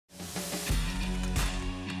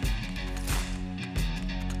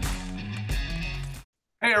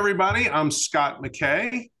Hey, everybody, I'm Scott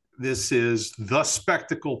McKay. This is the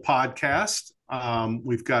Spectacle Podcast.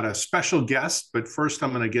 We've got a special guest, but first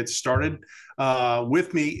I'm going to get started.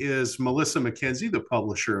 With me is Melissa McKenzie, the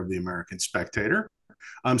publisher of the American Spectator.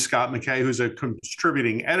 I'm Scott McKay, who's a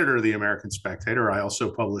contributing editor of the American Spectator. I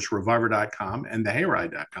also publish Reviver.com and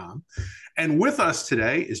TheHayride.com. And with us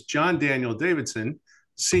today is John Daniel Davidson,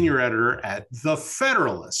 senior editor at The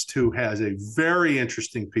Federalist, who has a very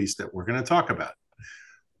interesting piece that we're going to talk about.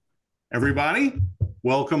 Everybody,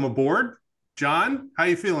 welcome aboard. John, how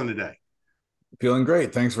you feeling today? Feeling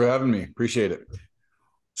great. Thanks for having me. Appreciate it.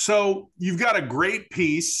 So you've got a great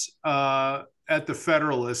piece at The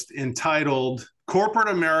Federalist entitled, "Corporate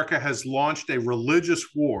America Has Launched a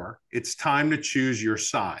Religious War. It's Time to Choose Your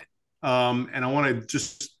Side." And I want to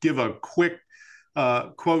just give a quick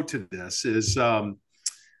quote to this is,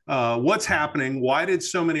 what's happening? Why did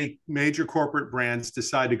so many major corporate brands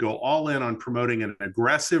decide to go all in on promoting an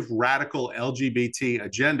aggressive, radical LGBT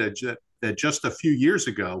agenda that just a few years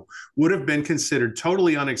ago would have been considered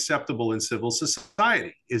totally unacceptable in civil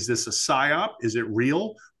society? Is this a psyop? Is it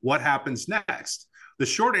real? What happens next? The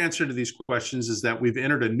short answer to these questions is that we've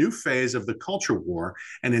entered a new phase of the culture war,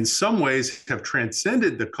 and in some ways have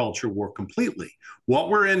transcended the culture war completely. What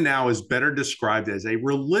we're in now is better described as a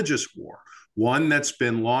religious war, one that's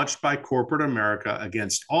been launched by corporate America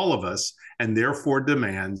against all of us, and therefore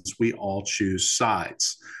demands we all choose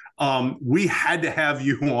sides. We had to have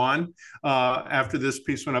you on after this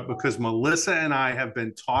piece went up because Melissa and I have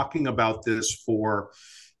been talking about this for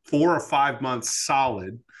 4 or 5 months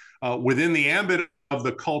solid within the ambit of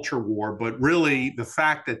the culture war, but really the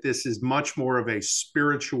fact that this is much more of a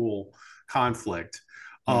spiritual conflict.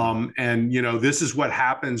 And, you know, this is what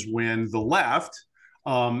happens when the left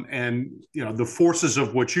and the forces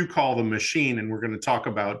of what you call the machine, and we're going to talk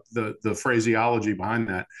about the phraseology behind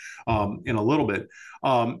that in a little bit,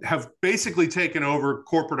 have basically taken over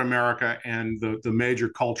corporate America and the major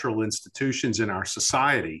cultural institutions in our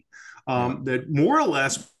society that more or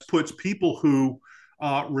less puts people who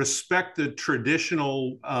respect the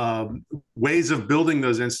traditional ways of building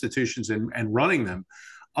those institutions and running them.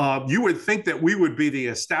 You would think that we would be the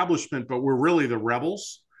establishment, but we're really the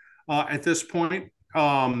rebels at this point.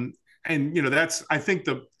 And that's, I think,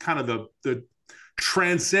 the kind of the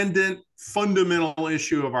transcendent fundamental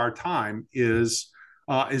issue of our time is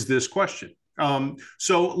this question.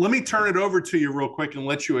 So let me turn it over to you real quick and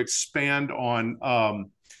let you expand on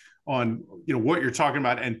what you're talking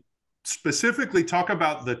about, and specifically talk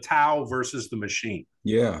about the Tao versus the machine.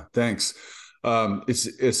 Yeah, thanks.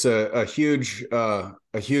 It's a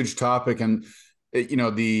huge topic, and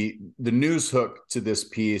the news hook to this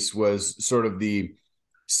piece was sort of the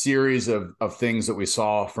series of things that we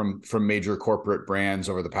saw from major corporate brands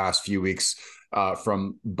over the past few weeks,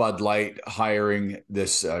 from Bud Light hiring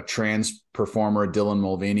this trans performer Dylan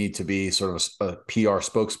Mulvaney to be sort of a PR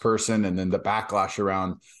spokesperson, and then the backlash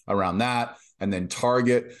around that, and then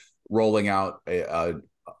Target rolling out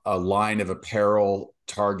a line of apparel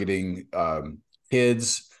targeting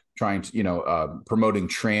kids, trying to promoting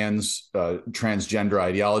transgender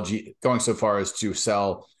ideology, going so far as to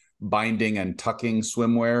sell binding and tucking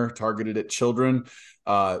swimwear targeted at children,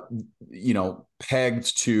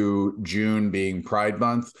 pegged to June being Pride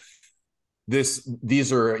Month.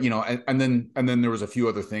 These are, and then there was a few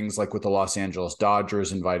other things, like with the Los Angeles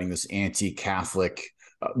Dodgers inviting this anti-Catholic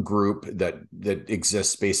group that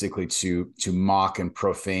exists basically to mock and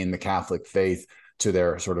profane the Catholic faith to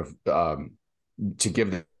their sort of to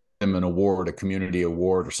give them an award, a community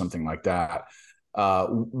award or something like that.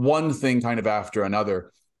 One thing kind of after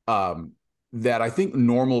another, that I think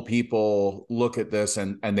normal people look at this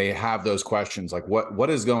and they have those questions like, what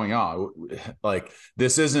is going on? Like,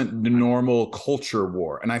 this isn't the normal culture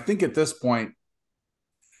war. And I think at this point,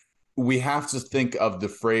 we have to think of the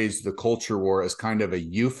phrase "the culture war" as kind of a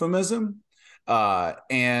euphemism,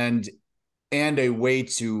 and a way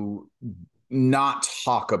to not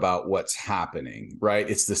talk about what's happening, right?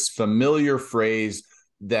 It's this familiar phrase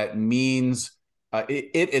that means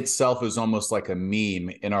it itself is almost like a meme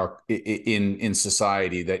in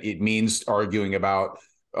society, that it means arguing about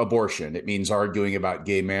abortion. It means arguing about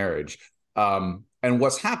gay marriage. And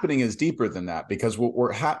what's happening is deeper than that, because what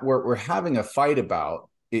we're having a fight about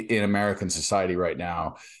in American society right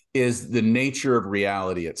now is the nature of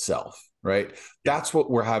reality itself, right? That's what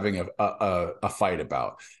we're having a fight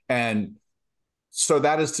about. And so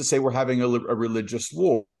that is to say, we're having a religious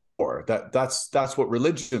war. That's what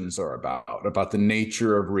religions are about the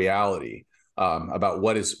nature of reality, about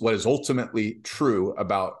what is ultimately true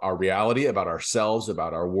about our reality, about ourselves,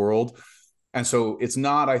 about our world. And so it's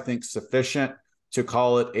not, I think, sufficient to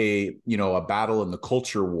call it a battle in the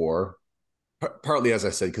culture war, partly, as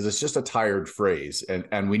I said, because it's just a tired phrase,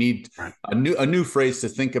 and we need a new phrase to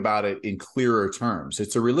think about it in clearer terms.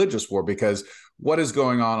 It's a religious war because what is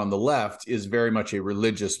going on the left is very much a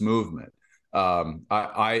religious movement.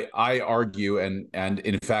 I argue, and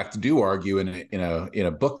in fact do argue in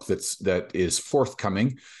a book that is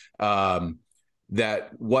forthcoming, that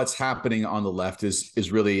what's happening on the left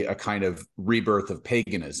is really a kind of rebirth of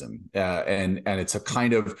paganism, and it's a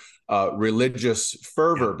kind of religious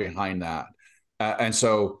fervor behind that. And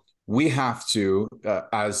so we have to,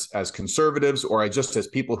 as conservatives, or just as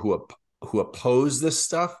people who oppose this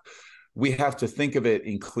stuff, we have to think of it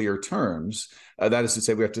in clear terms. That is to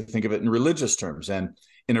say, we have to think of it in religious terms. And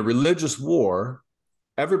in a religious war,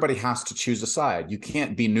 everybody has to choose a side. You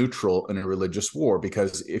can't be neutral in a religious war,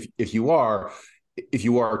 because if you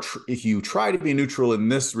try to be neutral in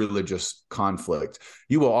this religious conflict,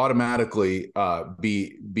 you will automatically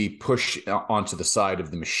be pushed onto the side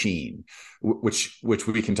of the machine, which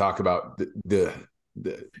we can talk about the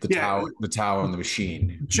Tao and the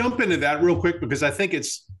machine. Jump into that real quick, because I think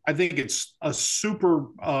it's a super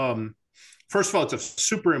first of all, it's a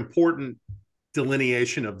super important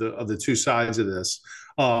delineation of the two sides of this.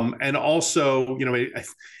 And also,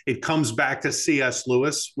 it comes back to C.S.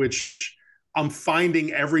 Lewis, which I'm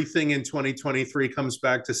finding everything in 2023 comes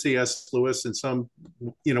back to C.S. Lewis in some,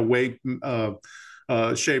 way,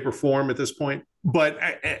 shape or form at this point. But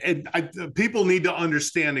people need to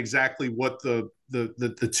understand exactly what the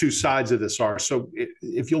two sides of this are. So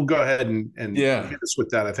if you'll go ahead and hit us with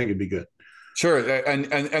that, I think it'd be good. Sure,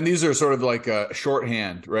 and these are sort of like a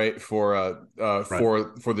shorthand, right, for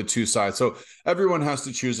the two sides. So everyone has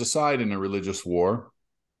to choose a side in a religious war.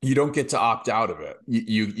 You don't get to opt out of it.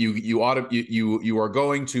 You are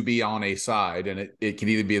going to be on a side, and it can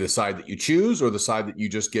either be the side that you choose or the side that you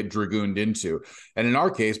just get dragooned into. And in our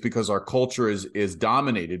case, because our culture is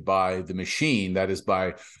dominated by the machine, that is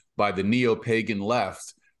by the neo-pagan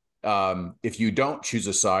left, if you don't choose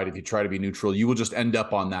a side, if you try to be neutral, you will just end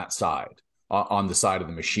up on that side, on the side of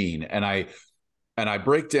the machine. And I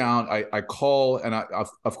break down, I call, and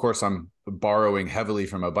of course, I'm borrowing heavily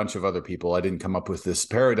from a bunch of other people. I didn't come up with this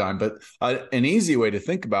paradigm, but an easy way to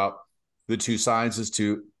think about the two sides is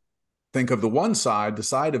to think of the one side, the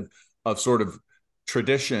side of sort of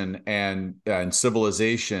tradition and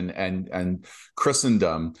civilization and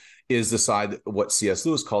Christendom, is the side, what C.S.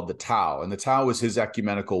 Lewis called the Tao. And the Tao is his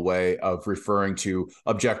ecumenical way of referring to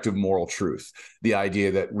objective moral truth, the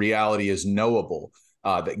idea that reality is knowable,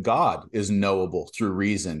 that God is knowable through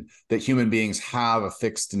reason, that human beings have a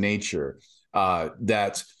fixed nature, and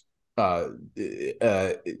that the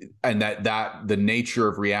nature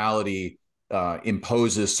of reality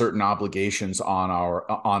imposes certain obligations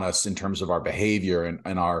on us in terms of our behavior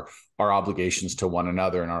and our obligations to one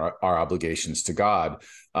another and our obligations to God,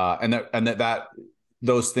 and that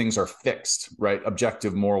those things are fixed, right?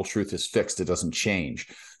 Objective moral truth is fixed; it doesn't change.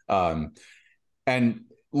 And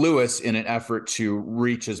Lewis, in an effort to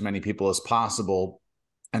reach as many people as possible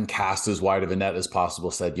and cast as wide of a net as possible,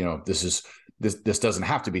 said, this doesn't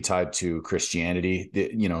have to be tied to Christianity,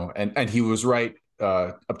 and he was right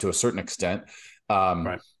up to a certain extent.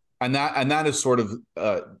 Right. And that is sort of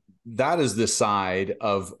that is the side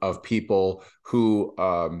of people who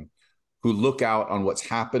look out on what's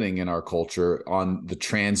happening in our culture, on the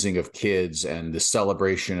transing of kids and the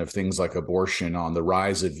celebration of things like abortion, on the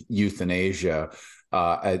rise of euthanasia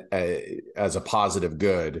as a positive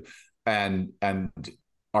good, and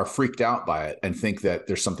are freaked out by it and think that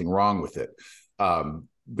there's something wrong with it.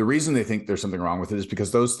 The reason they think there's something wrong with it is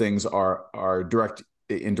because those things are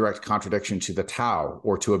in direct contradiction to the Tao,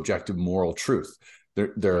 or to objective moral truth.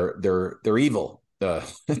 They're evil,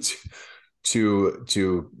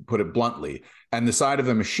 to put it bluntly. And the side of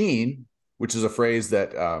the machine, which is a phrase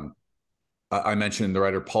that I mentioned the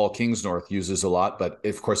writer Paul Kingsnorth uses a lot, but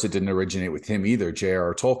of course it didn't originate with him either.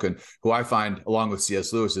 J.R.R. Tolkien, who I find, along with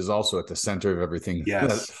C.S. Lewis, is also at the center of everything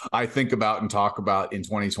that I think about and talk about in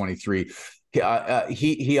 2023.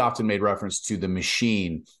 He often made reference to the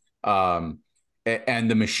machine, and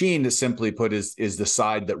the machine, simply put, is the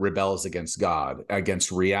side that rebels against God,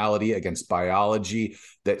 against reality, against biology,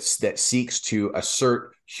 that seeks to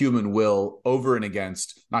assert human will over and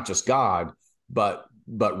against not just God, but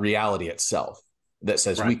reality itself, that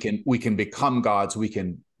says we can become gods, we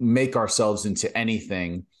can make ourselves into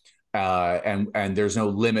anything, and there's no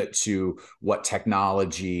limit to what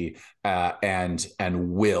technology and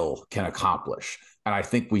will can accomplish. And I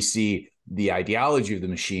think we see the ideology of the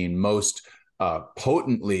machine most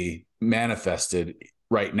potently manifested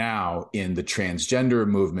right now in the transgender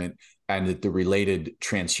movement and the related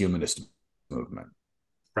transhumanist movement.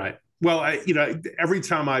 Right. Well, every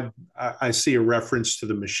time I see a reference to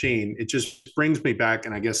the machine, it just brings me back.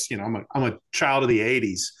 And I guess, I'm a child of the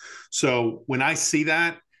 80s. So when I see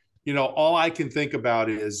that, all I can think about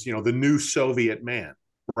is, the new Soviet man,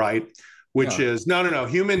 right? Which is no.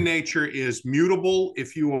 Human nature is mutable.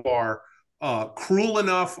 If you are cruel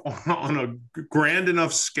enough on a grand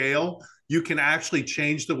enough scale, you can actually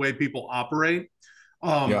change the way people operate.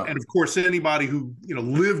 And of course, anybody who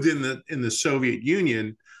lived in the Soviet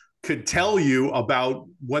Union could tell you about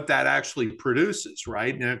what that actually produces,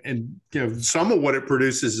 right? And some of what it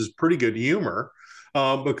produces is pretty good humor,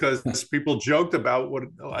 because people joked about what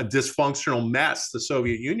a dysfunctional mess the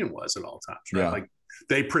Soviet Union was at all times, right? Like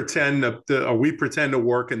they pretend or we pretend to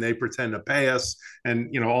work and they pretend to pay us,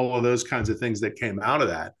 and all of those kinds of things that came out of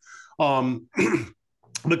that,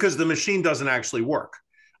 because the machine doesn't actually work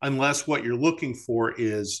unless what you're looking for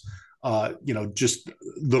is just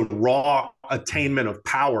the raw attainment of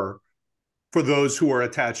power for those who are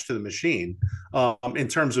attached to the machine, in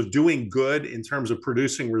terms of doing good, in terms of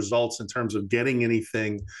producing results, in terms of getting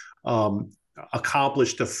anything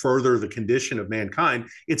accomplished to further the condition of mankind.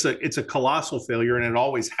 It's a colossal failure, and it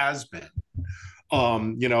always has been.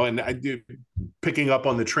 And I do, picking up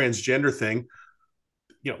on the transgender thing,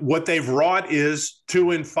 what they've wrought is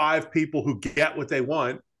 2 in 5 people who get what they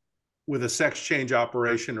want with a sex change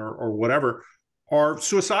operation or whatever are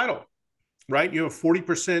suicidal, right? You have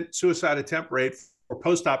 40% suicide attempt rate for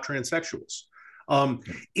post-op transsexuals.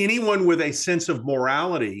 Anyone with a sense of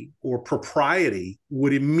morality or propriety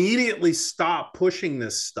would immediately stop pushing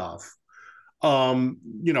this stuff.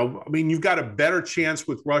 You've got a better chance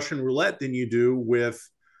with Russian roulette than you do with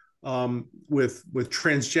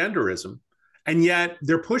transgenderism. And yet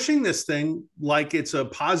they're pushing this thing like it's a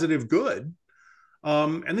positive good.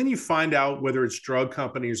 And then you find out, whether it's drug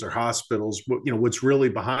companies or hospitals, what's really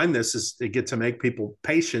behind this is they get to make people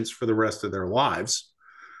patients for the rest of their lives.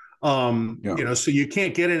 So you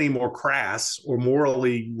can't get any more crass or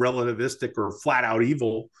morally relativistic or flat out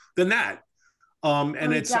evil than that.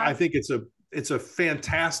 I think it's a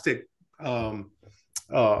fantastic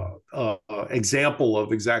example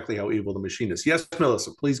of exactly how evil the machine is. Yes,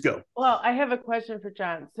 Melissa, please go. Well, I have a question for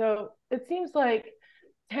John. So it seems like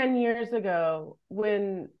 10 years ago,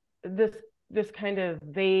 when this kind of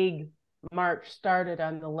vague march started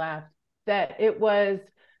on the left, that it was,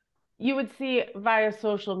 you would see via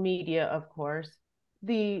social media, of course,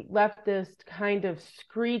 the leftist kind of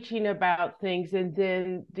screeching about things, and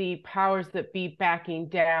then the powers that be backing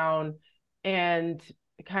down and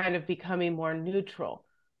kind of becoming more neutral.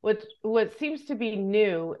 What seems to be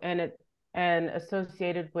new and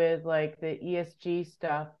associated with like the ESG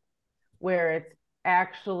stuff, where it's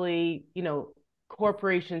actually,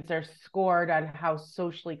 corporations are scored on how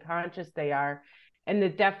socially conscious they are, and the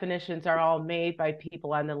definitions are all made by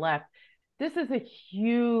people on the left. This is a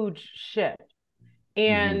huge shift,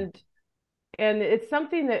 and it's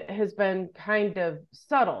something that has been kind of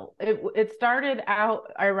subtle. It started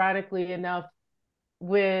out, ironically enough,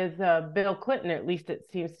 with Bill Clinton, at least it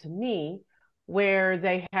seems to me, where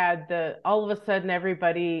they had all of a sudden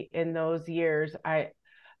everybody in those years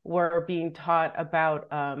were being taught about,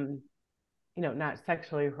 not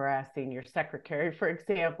sexually harassing your secretary, for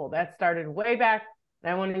example. That started way back.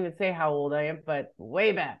 I won't even say how old I am, but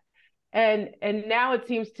way back. And now it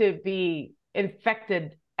seems to be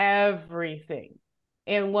infected everything.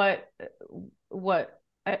 And what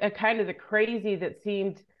kind of the crazy that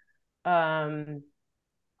seemed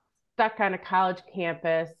stuck on a college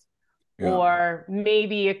campus, or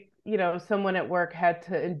maybe someone at work had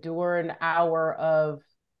to endure an hour of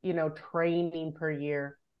training per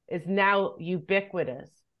year, is now ubiquitous.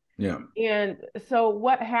 And so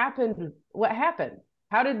what happened?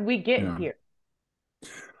 How did we get here?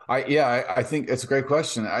 I think it's a great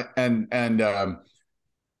question. I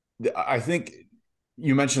think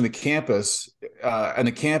you mentioned the campus, and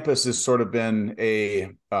the campus has sort of been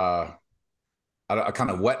a kind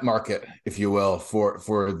of wet market, if you will,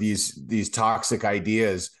 for these toxic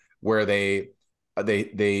ideas, where they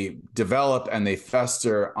develop and they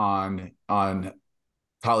fester on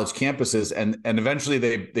college campuses, and eventually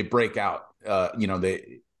they break out,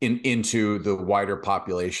 into the wider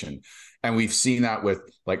population. And we've seen that with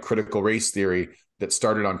like critical race theory that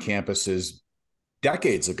started on campuses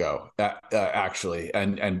decades ago, actually,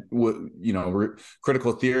 and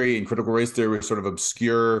critical theory and critical race theory were sort of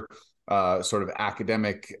obscure, sort of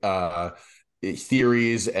academic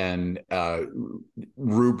theories and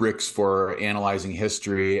rubrics for analyzing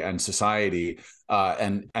history and society,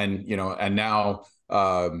 and now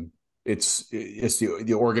it's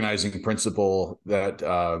the organizing principle that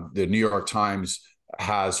the New York Times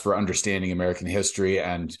has for understanding American history,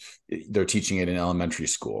 and they're teaching it in elementary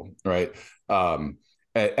school, right? And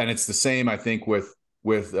it's the same, I think, with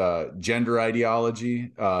gender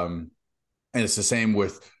ideology, and it's the same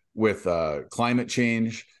with climate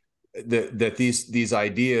change. That these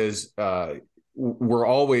ideas were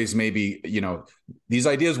always, maybe, these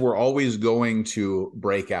ideas were always going to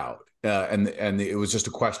break out, and it was just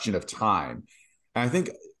a question of time. And I think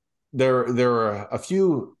there are a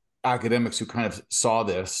few academics who kind of saw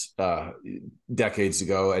this decades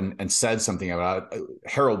ago and said something about it.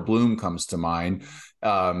 Harold Bloom comes to mind,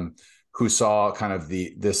 who saw kind of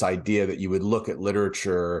this idea that you would look at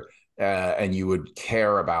literature and you would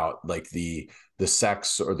care about like the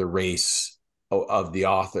sex or the race of the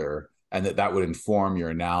author, and that would inform your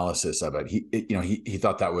analysis of it. He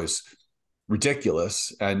thought that was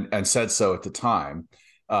ridiculous and said so at the time.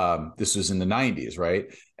 This was in the 90s,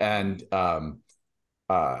 right? And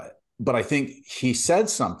but I think he said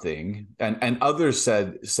something, and others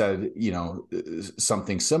said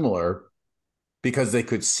something similar, because they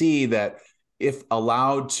could see that if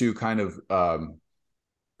allowed to kind of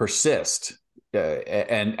persist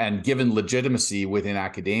and given legitimacy within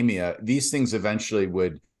academia, these things eventually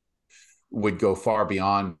would go far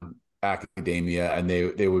beyond academia, and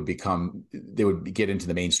they would get into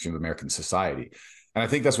the mainstream of American society. And I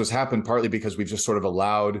think that's what's happened, partly because we've just sort of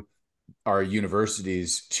allowed our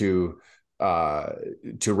universities to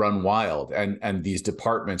run wild, and these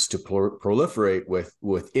departments to proliferate with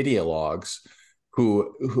ideologues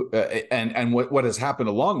who and what has happened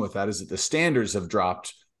along with that is that the standards have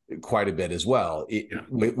dropped quite a bit as well.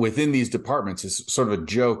 Within these departments is sort of a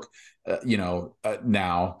joke,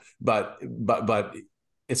 now, but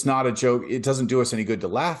it's not a joke. It doesn't do us any good to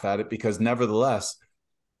laugh at it, because nevertheless,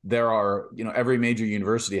 there are, every major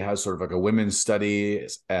university has sort of like a women's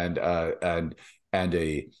studies and I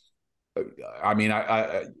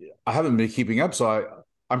haven't been keeping up, so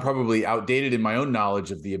I'm probably outdated in my own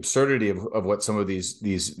knowledge of the absurdity of what some of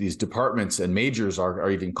these departments and majors are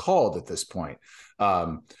even called at this point.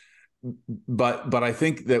 But I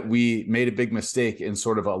think that we made a big mistake in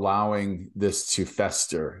sort of allowing this to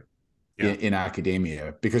fester in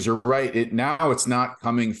academia, because you're right. Now it's not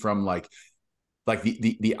coming from like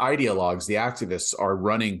the ideologues, the activists are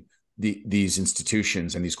running these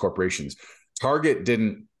institutions and these corporations. Target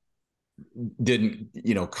didn't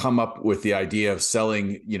come up with the idea of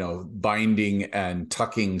selling binding and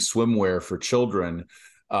tucking swimwear for children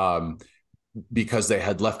because they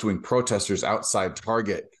had left-wing protesters outside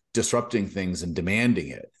Target disrupting things and demanding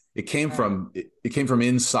it. It came from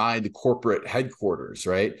inside the corporate headquarters,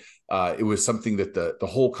 right? It was something that the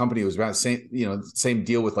whole company was about. Same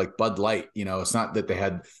deal with like Bud Light. It's not that they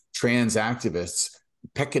had trans activists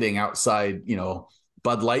picketing outside,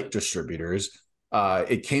 Bud Light distributors.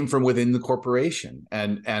 It came from within the corporation,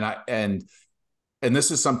 and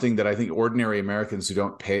this is something that I think ordinary Americans who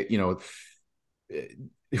don't pay, who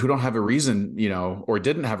don't have a reason, or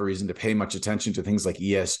didn't have a reason to pay much attention to things like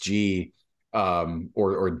ESG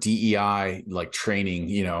or DEI, like training,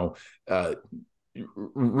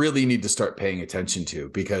 really need to start paying attention to,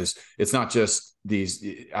 because it's not just these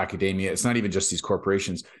academia, it's not even just these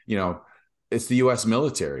corporations. It's the U.S.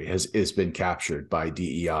 military has been captured by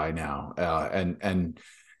DEI now,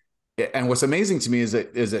 and what's amazing to me is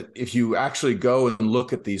that if you actually go and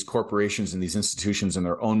look at these corporations and these institutions and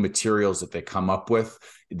their own materials that they come up with,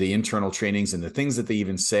 the internal trainings and the things that they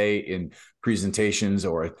even say in presentations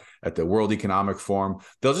or at the World Economic Forum,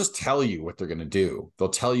 they'll just tell you what they're going to do. They'll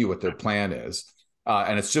tell you what their plan is,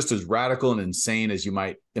 and it's just as radical and insane as you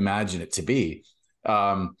might imagine it to be.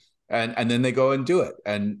 And then they go and do it.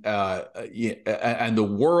 And the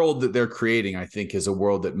world that they're creating, I think, is a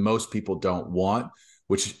world that most people don't want,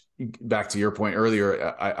 which, back to your point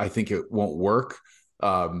earlier, I think it won't work.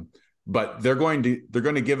 But they're going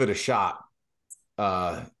to give it a shot.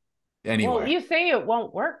 Anyway. Well, you say it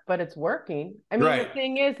won't work, but it's working. I mean, right. The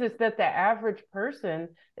thing is that the average person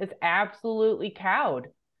is absolutely cowed.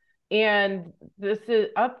 And this is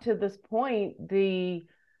up to this point, the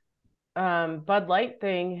Bud Light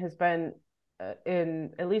thing has been,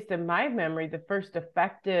 at least in my memory, the first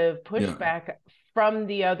effective pushback from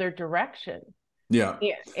the other direction. Yeah.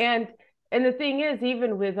 And the thing is,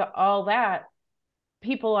 even with all that,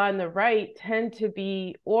 people on the right tend to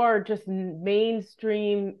be, or just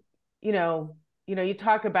mainstream, you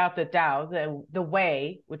talk about the Tao, the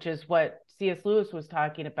way, which is what C.S. Lewis was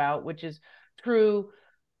talking about, which is true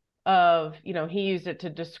of, he used it to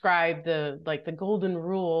describe the golden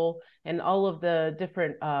rule and all of the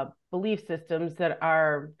different belief systems that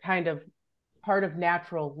are kind of part of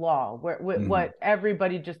natural law, what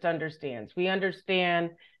everybody just understands. We understand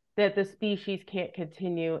that the species can't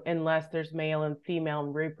continue unless there's male and female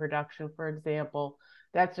reproduction, for example.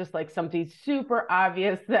 That's just like something super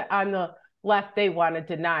obvious that on the left they want to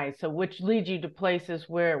deny. So which leads you to places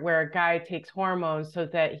where a guy takes hormones so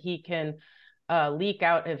that he can leak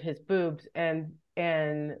out of his boobs and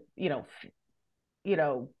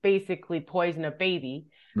basically poison a baby,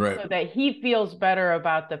 right, so that he feels better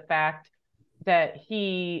about the fact that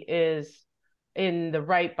he is in the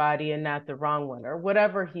right body and not the wrong one, or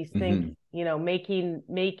whatever he's thinking,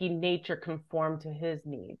 making nature conform to his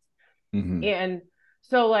needs. And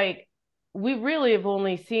so like, we really have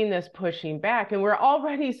only seen this pushing back, and we're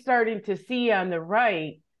already starting to see on the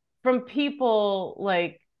right from people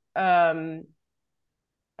like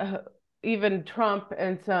even Trump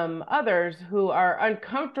and some others who are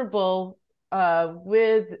uncomfortable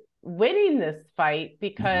with winning this fight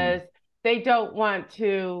because they don't want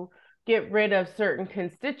to get rid of certain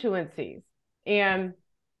constituencies. And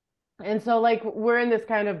so like, we're in this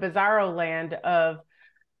kind of bizarro land of,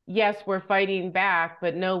 yes, we're fighting back,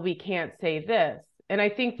 but no, we can't say this. And I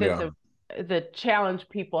think that the challenge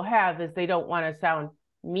people have is they don't want to sound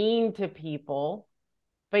mean to people,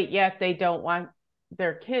 but yet they don't want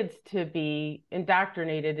their kids to be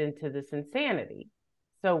indoctrinated into this insanity.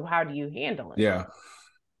 So how do you handle it?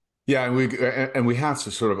 Yeah, and we have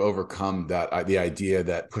to sort of overcome that, the idea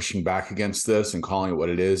that pushing back against this and calling it what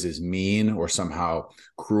it is mean or somehow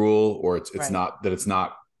cruel, or it's not, that it's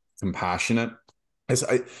not compassionate.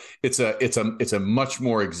 It's a much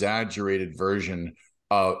more exaggerated version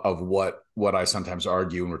of what I sometimes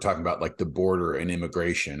argue when we're talking about like the border and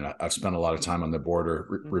immigration. I've spent a lot of time on the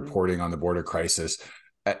border, reporting on the border crisis.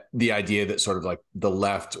 The idea that sort of like the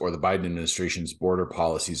left or the Biden administration's border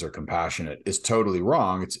policies are compassionate is totally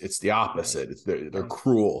wrong. It's the opposite. They're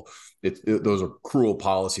cruel. Those are cruel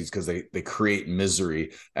policies because they create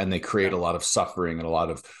misery, and they create a lot of suffering and a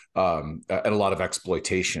lot of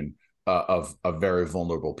exploitation of very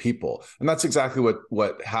vulnerable people. And that's exactly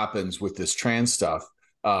what happens with this trans stuff.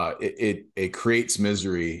 It creates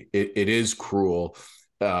misery. It is cruel.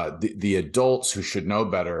 The adults who should know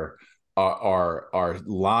better are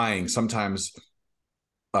lying, sometimes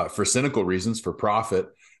for cynical reasons, for profit,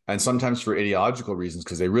 and sometimes for ideological reasons,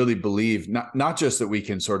 because they really believe not just that we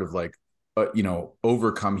can sort of like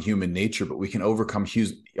overcome human nature, but we can overcome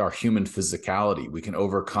our human physicality. We can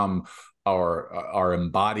overcome our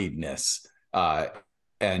embodiedness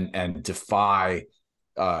and defy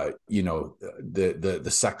the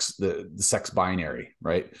sex binary,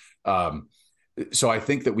 right? So I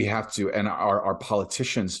think that we have to, and our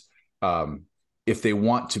politicians, if they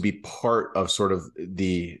want to be part of sort of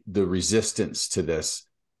the resistance to this,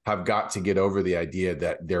 have got to get over the idea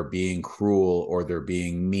that they're being cruel or they're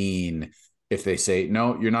being mean if they say,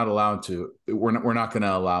 no, you're not allowed to, we're not going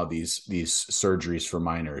to allow these surgeries for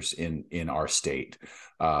minors in our state.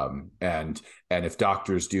 And if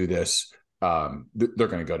doctors do this, they're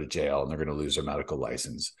going to go to jail and they're going to lose their medical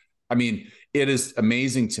license. I mean, it is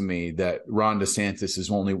amazing to me that Ron DeSantis is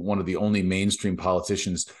only one of the only mainstream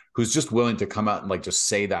politicians who's just willing to come out and like just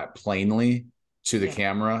say that plainly to the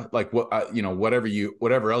camera. Like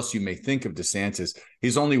whatever else you may think of DeSantis,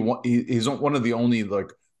 he's one of the only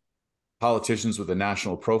like politicians with a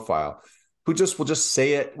national profile who will just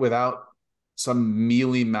say it without some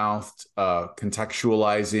mealy-mouthed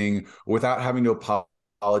contextualizing, without having to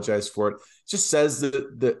apologize for it. Just says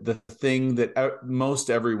the thing that most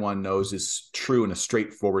everyone knows is true in a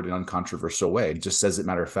straightforward and uncontroversial way. He just says it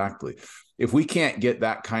matter-of-factly. If we can't get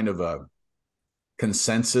that kind of a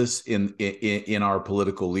consensus in our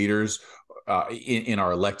political leaders, in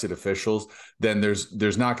our elected officials, then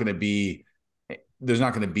there's not going to be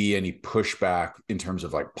any pushback in terms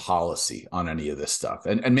of like policy on any of this stuff.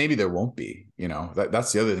 And maybe there won't be,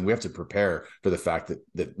 that's the other thing. We have to prepare for the fact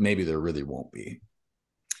that maybe there really won't be.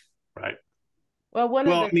 Right. Well, one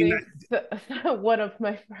of the things that one of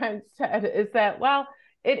my friends said is that, well,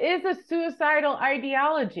 it is a suicidal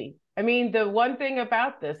ideology. I mean, the one thing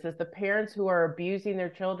about this is the parents who are abusing their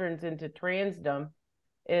children into transdom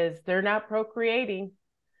is they're not procreating.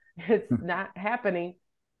 It's not happening.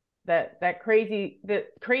 That crazy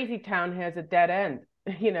town has a dead end,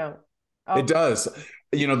 It does.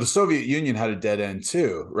 The Soviet Union had a dead end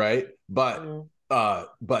too, right? But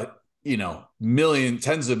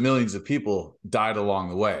tens of millions of people died along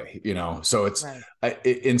the way, so it's right.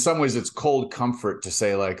 In some ways it's cold comfort to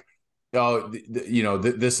say like,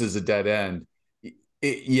 this is a dead end.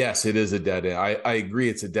 Yes, it is a dead end. I agree.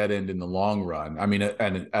 It's a dead end in the long run. I mean,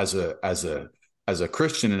 and as a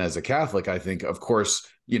Christian and as a Catholic, I think, of course,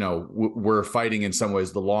 we're fighting in some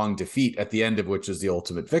ways the long defeat, at the end of which is the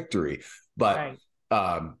ultimate victory. But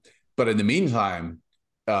in the meantime,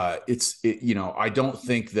 I don't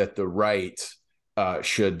think that the right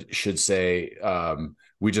should say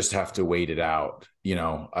we just have to wait it out.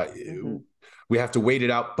 We have to wait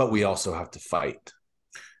it out, but we also have to fight.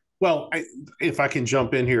 Well, if I can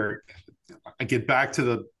jump in here, I get back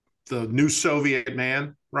to the new Soviet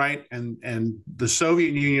man, right? And the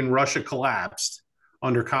Soviet Union, Russia collapsed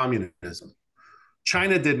under communism.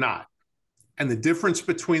 China did not. And the difference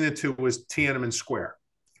between the two was Tiananmen Square,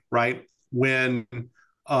 right? When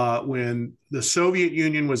the Soviet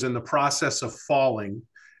Union was in the process of falling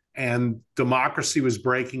and democracy was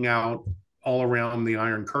breaking out all around the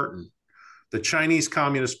Iron Curtain, the Chinese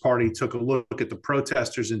Communist Party took a look at the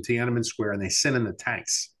protesters in Tiananmen Square and they sent in the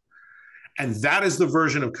tanks. And that is the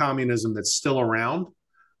version of communism that's still around.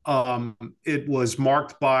 It was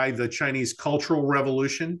marked by the Chinese Cultural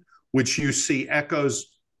Revolution, which you see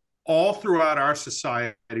echoes all throughout our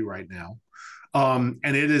society right now.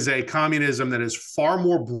 And it is a communism that is far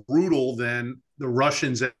more brutal than the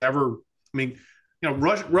Russians ever. I mean,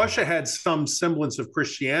 Russia had some semblance of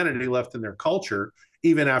Christianity left in their culture,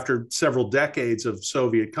 even after several decades of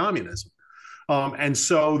Soviet communism. And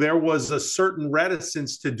so there was a certain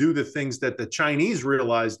reticence to do the things that the Chinese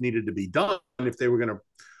realized needed to be done if they were going to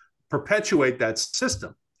perpetuate that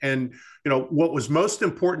system. And what was most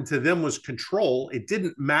important to them was control. It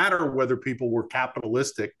didn't matter whether people were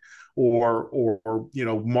capitalistic or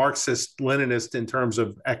Marxist Leninist in terms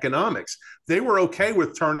of economics. They were okay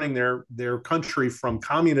with turning their country from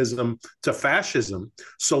communism to fascism,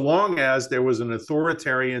 so long as there was an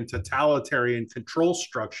authoritarian, totalitarian control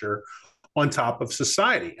structure on top of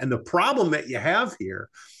society. And the problem that you have here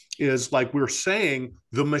is, like we're saying,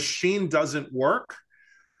 the machine doesn't work.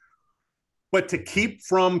 But to keep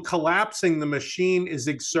from collapsing, the machine is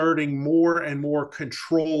exerting more and more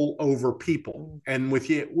control over people. And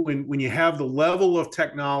when you have the level of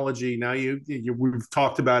technology, now we've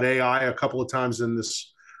talked about AI a couple of times in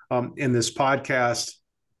this podcast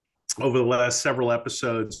over the last several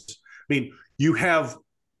episodes. I mean, you have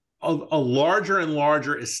a larger and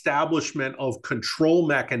larger establishment of control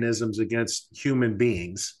mechanisms against human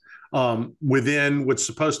beings within what's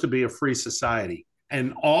supposed to be a free society.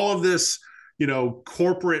 And all of this,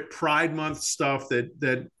 corporate Pride Month stuff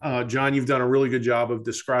that John, you've done a really good job of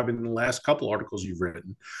describing in the last couple articles you've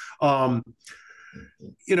written. And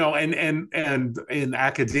in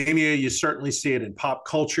academia, you certainly see it. In pop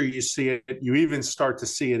culture, you see it. You even start to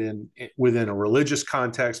see it within a religious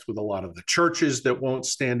context with a lot of the churches that won't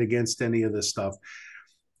stand against any of this stuff.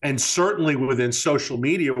 And certainly within social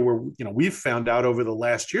media, where we've found out over the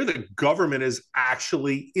last year that government is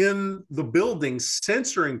actually in the building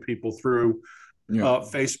censoring people through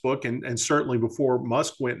Facebook, and certainly before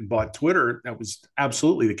Musk went and bought Twitter, that was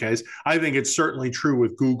absolutely the case. I think it's certainly true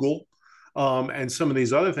with Google and some of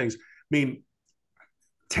these other things. I mean,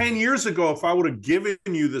 10 years ago, if I would have given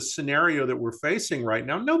you the scenario that we're facing right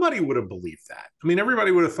now, nobody would have believed that. I mean, everybody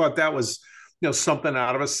would have thought that was something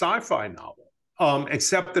out of a sci-fi novel.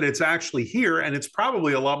 Except that it's actually here, and it's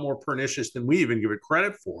probably a lot more pernicious than we even give it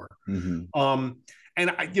credit for. Mm-hmm.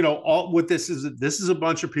 What this is a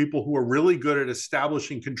bunch of people who are really good at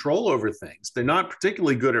establishing control over things. They're not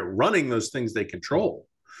particularly good at running those things they control.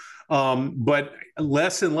 But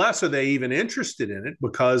less and less are they even interested in it,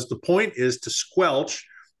 because the point is to squelch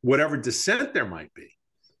whatever dissent there might be.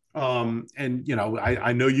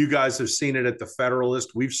 I know you guys have seen it at the Federalist.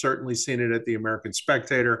 We've certainly seen it at the American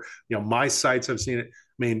Spectator. My sites have seen it.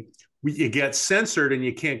 I mean, you get censored and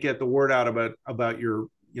you can't get the word out about your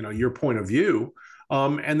point of view.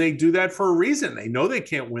 And they do that for a reason. They know they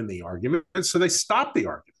can't win the argument, so they stop the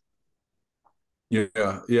argument.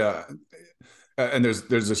 Yeah. And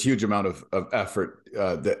there's a huge amount of effort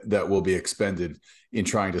that will be expended in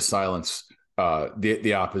trying to silence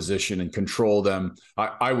the opposition and control them.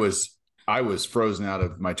 I was frozen out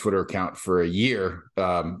of my Twitter account for a year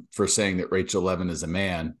for saying that Rachel Levin is a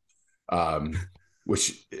man,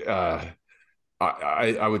 which I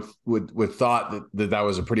would thought that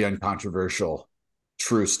was a pretty uncontroversial,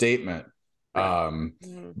 true statement.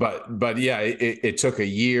 But yeah, it took a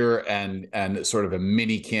year and sort of a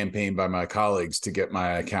mini campaign by my colleagues to get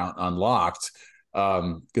my account unlocked,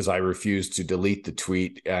 because I refused to delete the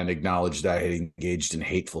tweet and acknowledge that I had engaged in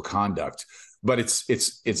hateful conduct. But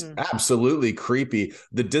it's absolutely creepy,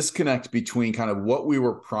 the disconnect between kind of what we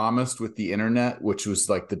were promised with the internet, which was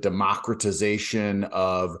like the democratization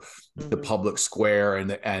of the public square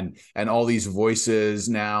and all these voices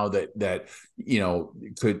now that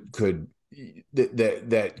could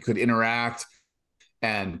interact,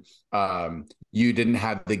 and you didn't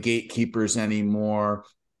have the gatekeepers anymore.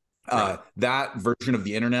 That version of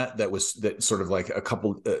the internet that sort of like a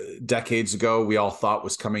couple decades ago we all thought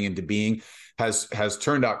was coming into being has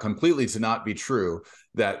turned out completely to not be true.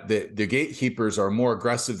 That the gatekeepers are more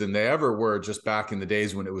aggressive than they ever were just back in the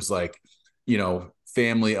days when it was like,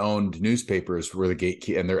 family owned newspapers were the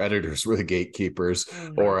gatekeepers and their editors were the gatekeepers,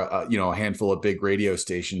 or a handful of big radio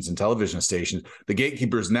stations and television stations. The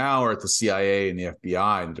gatekeepers now are at the CIA and the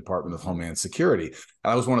FBI and the Department of Homeland Security.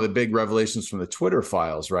 That was one of the big revelations from the Twitter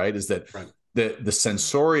files, right? Is that the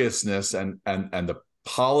censoriousness and the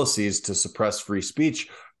policies to suppress free speech,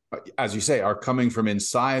 as you say, are coming from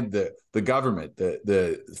inside the government.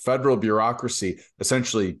 The federal bureaucracy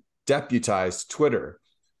essentially deputized Twitter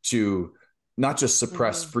to not just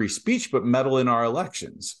suppress free speech, but meddle in our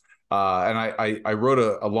elections. And I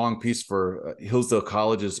wrote a long piece for Hillsdale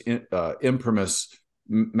College's Imprimis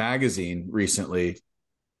magazine recently,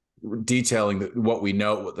 detailing what we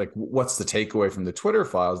know, like what's the takeaway from the Twitter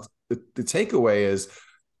files. The takeaway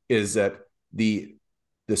is that the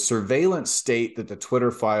surveillance state that the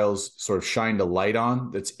Twitter files sort of shined a light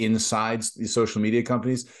on, that's inside these social media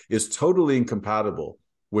companies, is totally incompatible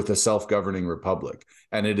with a self-governing republic.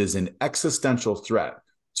 And it is an existential threat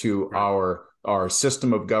to our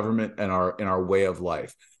system of government and our way of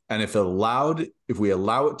life. And if we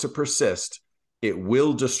allow it to persist, it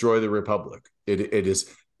will destroy the republic. It is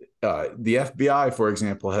the FBI, for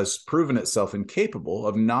example, has proven itself incapable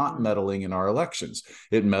of not meddling in our elections.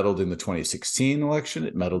 It meddled in the 2016 election.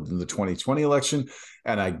 It meddled in the 2020 election.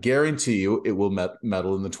 And I guarantee you it will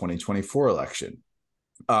meddle in the 2024 election.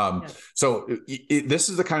 So this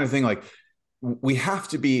is the kind of thing, like, we have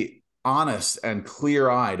to be honest and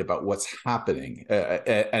clear-eyed about what's happening.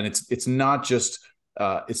 And it's not just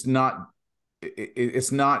the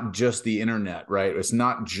internet, right? It's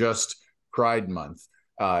not just Pride Month.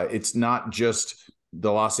 It's not just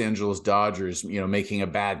the Los Angeles Dodgers, making a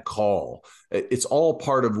bad call. It's all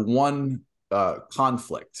part of one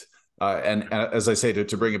conflict. And as I say,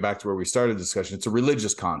 to bring it back to where we started the discussion, it's a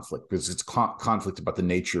religious conflict, because it's conflict about the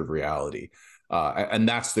nature of reality. And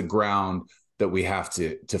that's the ground that we have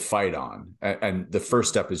to fight on. And the first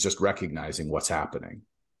step is just recognizing what's happening.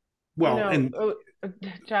 Well,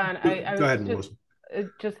 John, I go ahead, was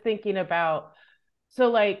just thinking about,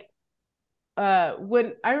 so like,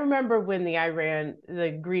 when I remember when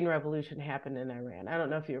the Green Revolution happened in Iran. I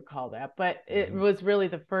don't know if you recall that, but it was really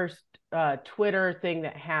the first Twitter thing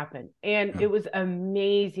that happened. And it was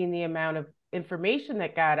amazing the amount of information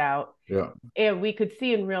that got out, and we could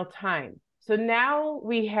see in real time. So now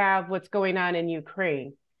we have what's going on in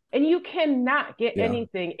Ukraine, and you cannot get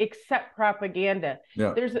anything except propaganda.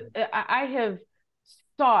 I have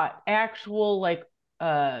sought actual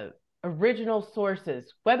original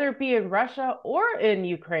sources, whether it be in Russia or in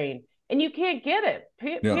Ukraine, and you can't get it,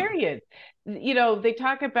 period. They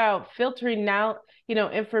talk about filtering out,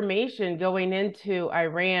 information going into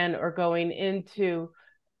Iran or going into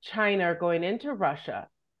China or going into Russia.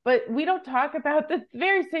 But we don't talk about the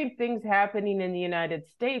very same things happening in the United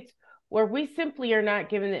States, where we simply are not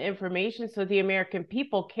given the information, so the American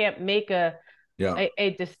people can't make a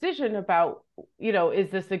decision about, is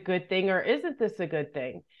this a good thing or isn't this a good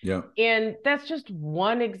thing? And that's just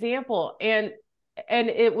one example. And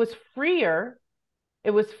it was freer. It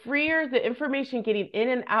was freer. The information getting in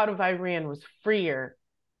and out of Iran was freer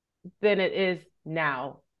than it is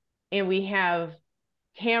now. And we have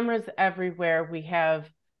cameras everywhere.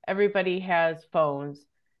 Everybody has phones,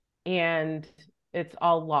 and it's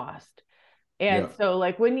all lost. And so,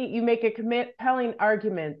 like, when you make a compelling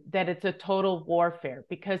argument that it's a total warfare,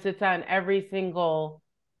 because it's on every single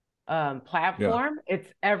platform, it's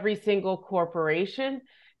every single corporation.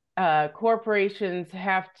 Corporations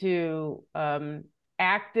have to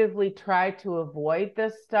actively try to avoid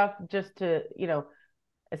this stuff, just to,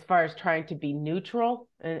 as far as trying to be neutral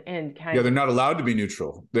and kind of. They're not allowed to be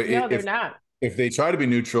neutral. They're not. If they try to be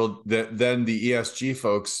neutral, then the ESG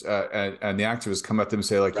folks and the activists come at them and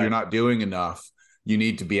say, like, you're not doing enough. You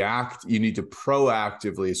need to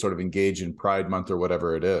proactively sort of engage in Pride Month or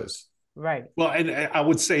whatever it is. Right. Well, and I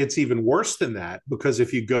would say it's even worse than that, because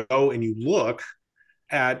if you go and you look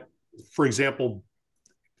at, for example,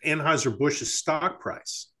 Anheuser-Busch's stock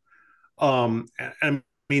price, I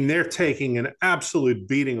mean, they're taking an absolute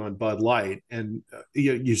beating on Bud Light, and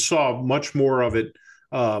you saw much more of it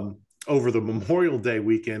over the Memorial Day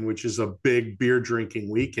weekend, which is a big beer drinking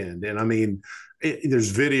weekend. And I mean, there's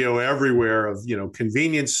video everywhere of,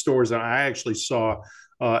 convenience stores. I actually saw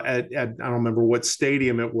at I don't remember what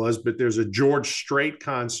stadium it was, but there's a George Strait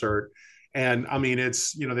concert. And I mean,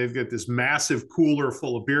 it's, they've got this massive cooler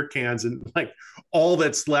full of beer cans, and like all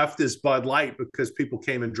that's left is Bud Light, because people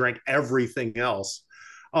came and drank everything else.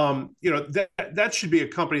 That should be a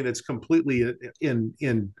company that's completely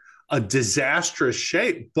in a disastrous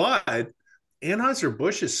shape. But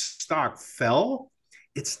Anheuser-Busch's stock fell.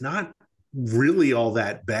 It's not really all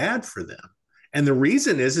that bad for them. And the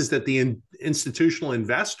reason is that the institutional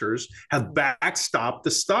investors have backstopped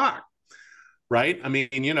the stock, right? I mean,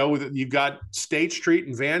 you've got State Street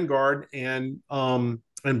and Vanguard and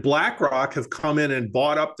BlackRock have come in and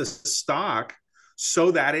bought up the stock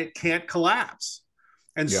so that it can't collapse.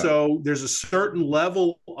 And so there's a certain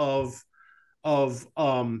level of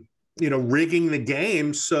rigging the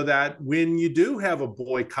game so that when you do have a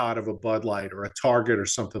boycott of a Bud Light or a Target or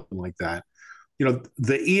something like that,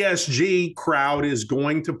 the ESG crowd is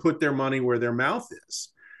going to put their money where their mouth is.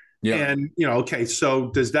 Yeah. And, okay, so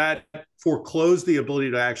does that foreclose the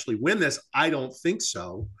ability to actually win this? I don't think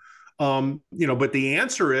so. But the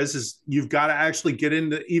answer is you've got to actually get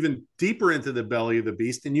into even deeper into the belly of the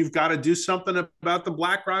beast, and you've got to do something about the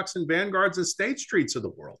BlackRocks and Vanguards and State Streets of the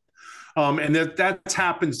world. And that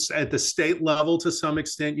happens at the state level to some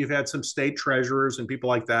extent. You've had some state treasurers and people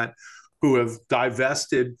like that who have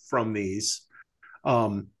divested from these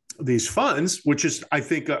funds, which is, I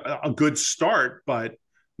think, a good start. But I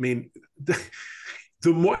mean,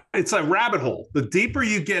 the more it's a rabbit hole. The deeper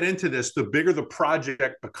you get into this, the bigger the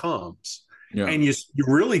project becomes. Yeah. And you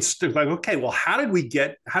really like, okay, well, how did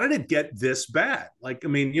it get this bad? Like, I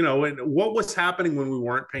mean, and what was happening when we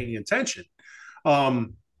weren't paying attention?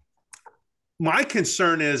 My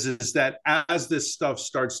concern is that as this stuff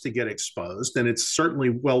starts to get exposed, and it's certainly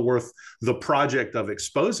well worth the project of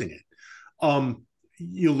exposing it,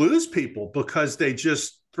 you lose people because they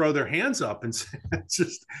just throw their hands up and say,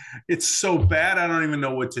 it's so bad, I don't even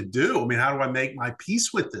know what to do. I mean, how do I make my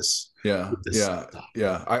peace with this? Yeah.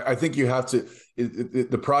 I think you have to,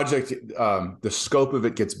 the project, the scope of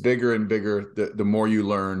it gets bigger and bigger, the more you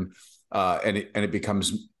learn, and it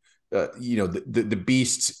becomes, the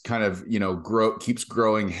beast kind of, keeps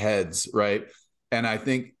growing heads. Right. And I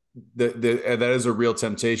think that is a real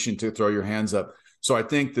temptation to throw your hands up. So I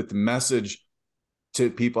think that the message to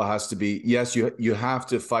people has to be, yes, you have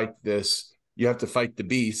to fight this. You have to fight the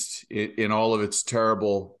beast in all of its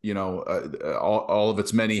terrible, all of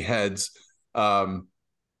its many heads. But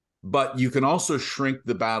you can also shrink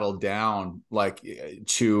the battle down, like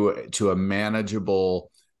to a manageable,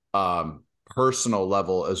 personal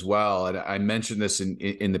level as well. And I mentioned this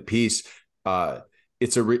in the piece. If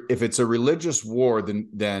it's a religious war,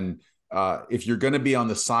 then if you're going to be on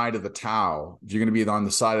the side of the Tao, if you're going to be on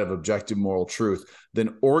the side of objective moral truth,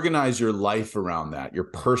 then organize your life around that, your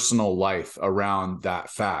personal life around that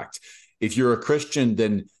fact. If you're a Christian,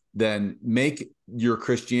 then make your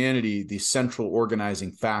Christianity the central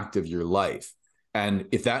organizing fact of your life. And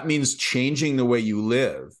if that means changing the way you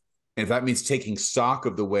live, and if that means taking stock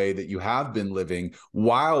of the way that you have been living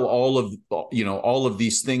while all of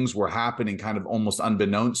these things were happening kind of almost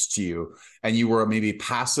unbeknownst to you, and you were maybe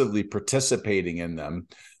passively participating in them,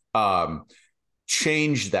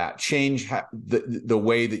 change the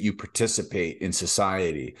way that you participate in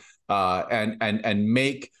society, and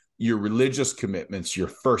make your religious commitments your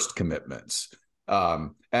first commitments.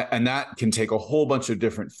 And that can take a whole bunch of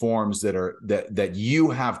different forms that you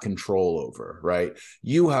have control over, right?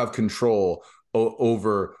 You have control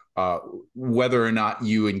over whether or not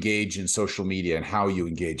you engage in social media and how you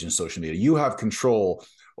engage in social media. You have control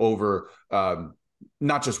over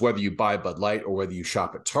not just whether you buy Bud Light or whether you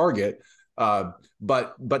shop at Target,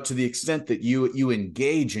 but to the extent that you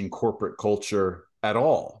engage in corporate culture at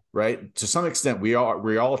all, right? To some extent,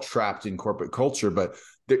 we're all trapped in corporate culture, but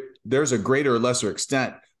there's a greater or lesser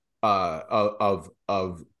extent of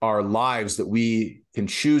our lives that we can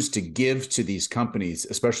choose to give to these companies,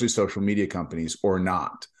 especially social media companies, or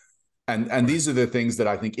not. And these are the things that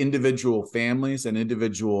I think individual families and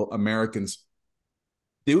individual Americans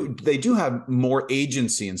they do have more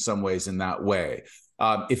agency in some ways in that way.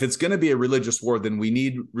 If it's going to be a religious war, then we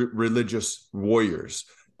need religious warriors,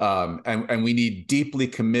 and we need deeply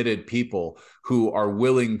committed people who are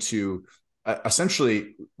willing to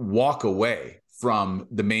essentially walk away from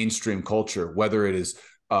the mainstream culture, whether it is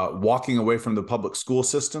walking away from the public school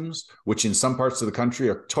systems, which in some parts of the country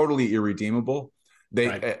are totally irredeemable.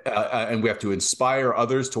 And we have to inspire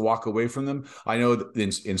others to walk away from them. I know that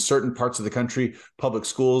in certain parts of the country, public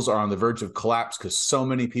schools are on the verge of collapse because so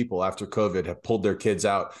many people after COVID have pulled their kids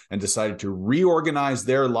out and decided to reorganize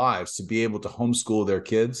their lives to be able to homeschool their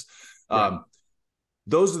kids. Right.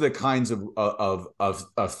 Those are the kinds of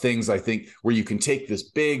things, I think, where you can take this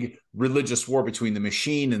big religious war between the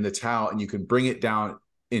machine and the Tao, and you can bring it down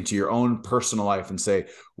into your own personal life and say,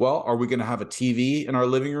 well, are we going to have a TV in our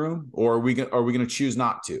living room, or are we going to choose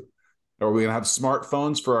not to? Are we going to have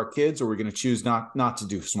smartphones for our kids, or are we going to choose not to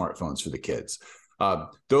do smartphones for the kids?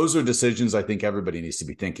 Those are decisions I think everybody needs to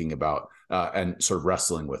be thinking about and sort of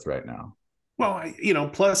wrestling with right now. Well,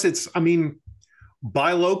 plus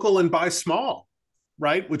buy local and buy small,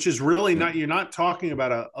 right? Which is really not, you're not talking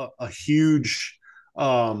about a huge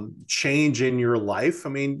change in your life.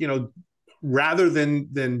 Rather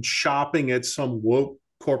than shopping at some woke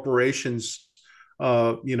corporation's,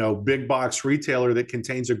 big box retailer that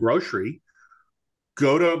contains a grocery,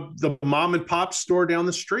 go to the mom and pop store down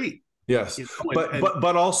the street. Yes,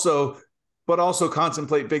 but also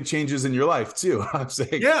contemplate big changes in your life too. I'm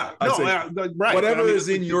saying, right. Whatever is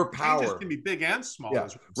in your power. Changes can be big and small. Yeah,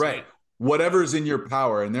 right. Whatever is in your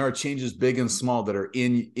power, and there are changes big and small that are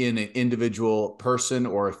in an individual person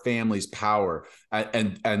or a family's power,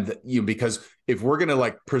 and because if we're going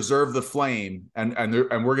to preserve the flame, and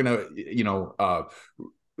we're going to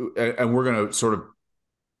and we're going to sort of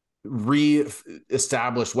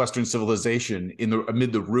re-establish Western civilization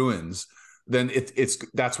amid the ruins, then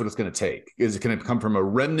that's what it's going to take. Is it going to come from a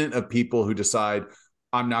remnant of people who decide,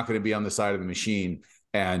 I'm not going to be on the side of the machine,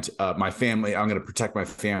 and my family, I'm going to protect my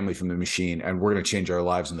family from the machine, and we're going to change our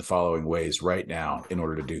lives in the following ways right now in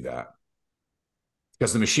order to do that,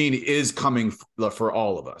 because the machine is coming for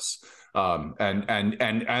all of us.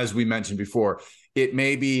 And as we mentioned before, it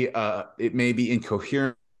may be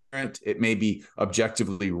incoherent. It may be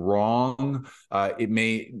objectively wrong. It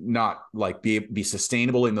may not be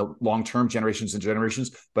sustainable in the long term, generations and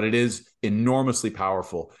generations, but it is enormously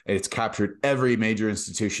powerful. And it's captured every major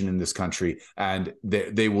institution in this country, and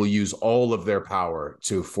they will use all of their power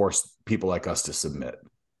to force people like us to submit.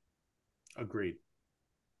 Agreed.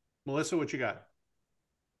 Melissa, what you got?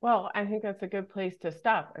 Well, I think that's a good place to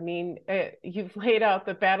stop. You've laid out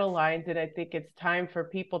the battle lines, and I think it's time for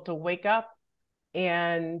people to wake up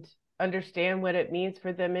and understand what it means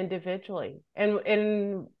for them individually.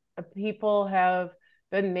 And people have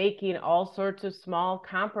been making all sorts of small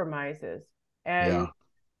compromises. And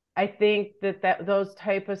I think that those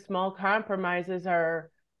type of small compromises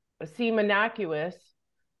seem innocuous,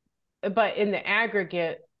 but in the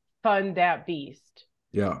aggregate fund that beast.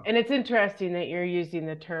 Yeah. And it's interesting that you're using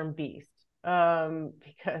the term beast,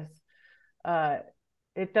 because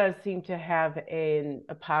it does seem to have an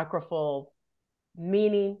apocryphal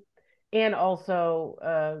meaning, and also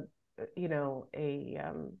it's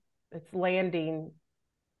landing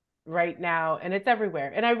right now, and it's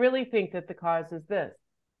everywhere. And I really think that the cause is this: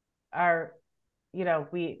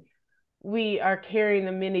 we are carrying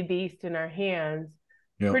the mini beast in our hands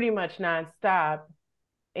pretty much nonstop,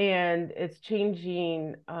 and it's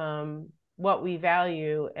changing what we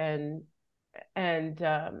value, and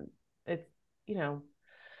it's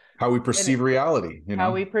how we perceive reality,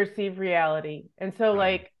 how we perceive reality. And so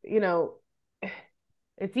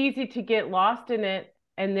it's easy to get lost in it,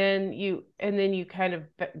 and then you kind of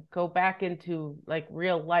go back into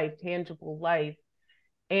real life, tangible life.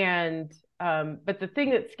 And but the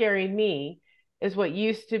thing that's scaring me is what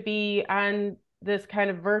used to be on this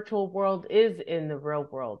kind of virtual world is in the real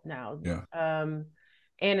world now. And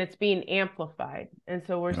it's being amplified. And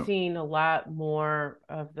so we're seeing a lot more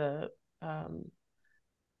of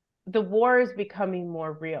the war is becoming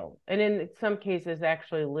more real, and in some cases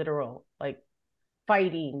actually literal, like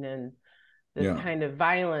fighting and this kind of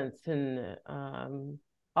violence and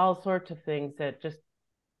all sorts of things that just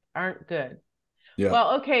aren't good.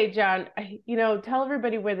 Well, okay, John, tell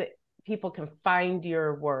everybody where the people can find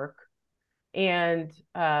your work and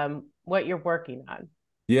what you're working on.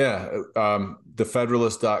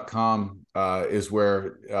 thefederalist.com is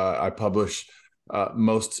where I publish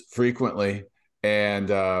most frequently. And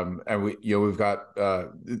we've got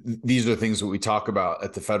these are things that we talk about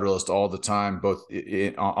at the Federalist all the time, both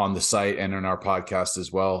on the site and in our podcast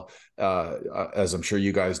as well, as I'm sure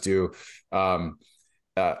you guys do. On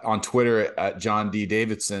Twitter at John D.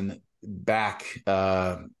 Davidson, back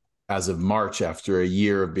as of March after a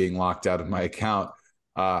year of being locked out of my account.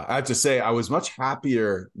 I have to say I was much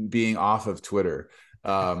happier being off of Twitter.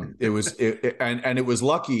 It was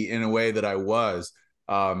lucky in a way that I was.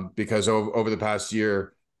 Because over the past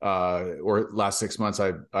year or last 6 months,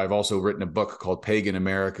 I've also written a book called Pagan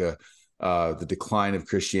America, The Decline of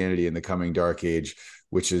Christianity in the Coming Dark Age,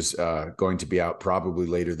 which is going to be out probably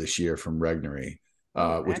later this year from Regnery,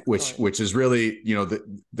 which is really,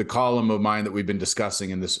 the column of mine that we've been discussing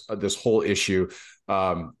in this whole issue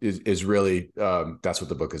is really, that's what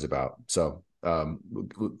the book is about. So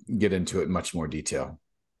we'll get into it in much more detail.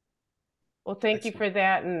 Well, thank you for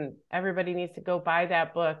that. And everybody needs to go buy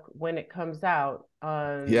that book when it comes out.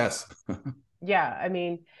 Yes. Yeah.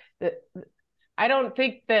 I don't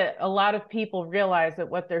think that a lot of people realize that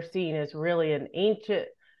what they're seeing is really an ancient.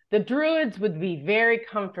 The Druids would be very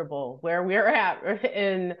comfortable where we're at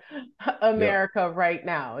in America right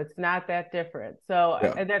now. It's not that different. So,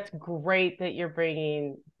 and that's great that you're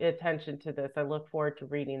bringing attention to this. I look forward to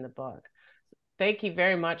reading the book. Thank you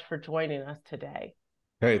very much for joining us today.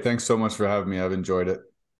 Hey, thanks so much for having me. I've enjoyed it.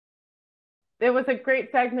 It was a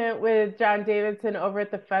great segment with John Davidson over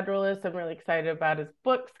at the Federalist. I'm really excited about his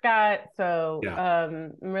book, Scott. So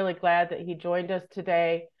I'm really glad that he joined us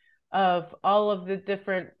today. Of all of the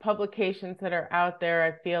different publications that are out there,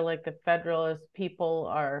 I feel like the Federalist people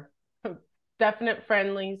are definite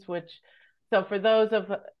friendlies, so for those of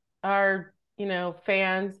our,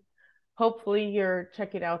 fans, hopefully you're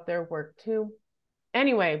checking out their work too.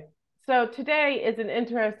 Anyway, so today is an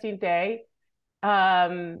interesting day.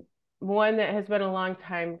 One that has been a long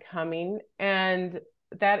time coming, and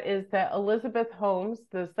that is that Elizabeth Holmes,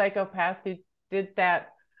 the psychopath who did that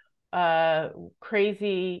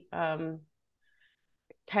crazy kind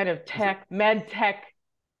of med tech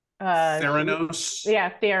Theranos.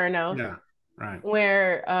 Theranos. Yeah, right.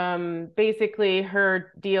 Where basically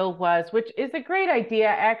her deal was, which is a great idea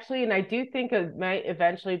actually, and I do think it might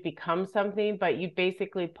eventually become something, but you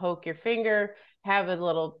basically poke your finger, have a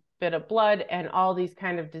little bit of blood, and all these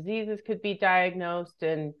kind of diseases could be diagnosed,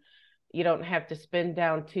 and you don't have to spin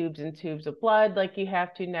down tubes and tubes of blood like you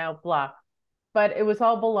have to now, blah. But it was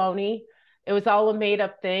all baloney. It was all a made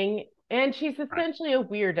up thing. And she's essentially a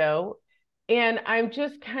weirdo. And I'm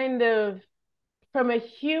just kind of, from a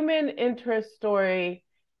human interest story,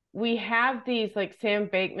 we have these like Sam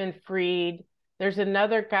Bankman-Fried. There's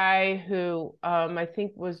another guy who I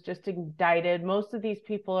think was just indicted. Most of these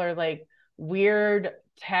people are like weird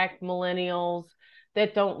tech millennials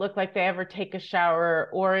that don't look like they ever take a shower,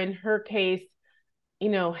 or in her case,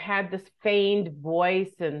 had this feigned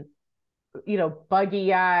voice and,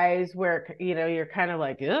 buggy eyes where, you're kind of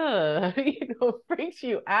like, ugh, freaks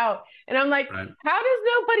you out. And I'm like, how does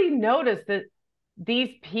nobody notice that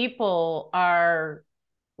these people are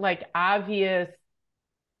like obvious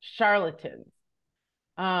charlatans?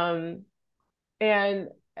 And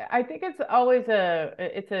I think it's always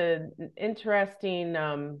an interesting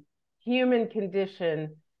human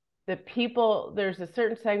condition that people, there's a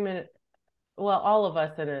certain segment, well, all of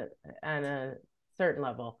us on a certain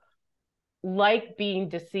level, like being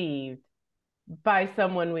deceived by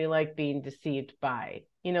someone we like being deceived by,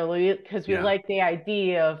 because we like the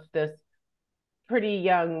idea of this pretty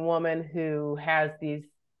young woman who has these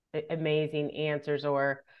amazing answers,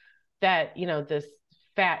 or that, this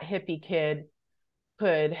fat hippie kid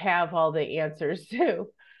could have all the answers too.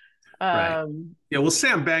 Well,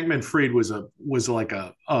 Sam Bankman-Fried was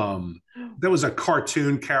a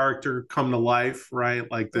cartoon character come to life, right?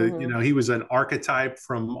 Like he was an archetype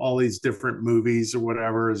from all these different movies or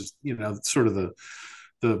whatever, is sort of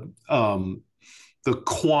the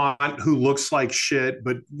quant who looks like shit,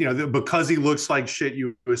 but because he looks like shit,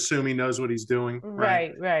 you assume he knows what he's doing,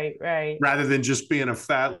 right? Rather than just being a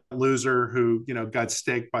fat loser who got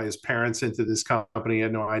staked by his parents into this company,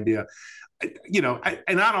 had no idea.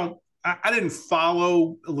 I didn't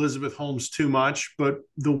follow Elizabeth Holmes too much, but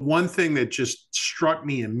the one thing that just struck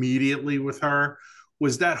me immediately with her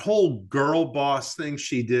was that whole girl boss thing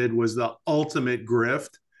she did was the ultimate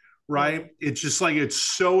grift, right? It's just like, it's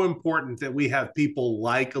so important that we have people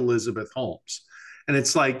like Elizabeth Holmes. And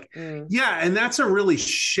it's like, and that's a really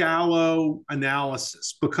shallow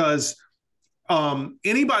analysis, because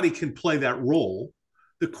anybody can play that role.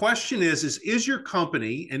 The question is your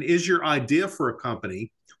company and is your idea for a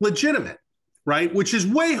company legitimate, right? Which is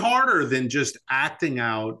way harder than just acting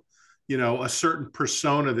out, a certain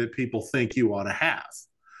persona that people think you ought to have.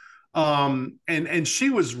 And she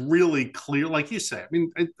was really clear, like you say. I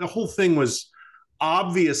mean, the whole thing was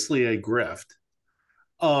obviously a grift.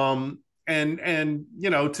 And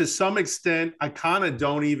to some extent, I kind of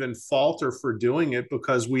don't even fault her for doing it,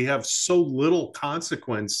 because we have so little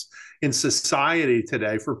consequence in society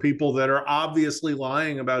today for people that are obviously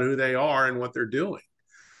lying about who they are and what they're doing.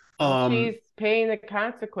 She's paying the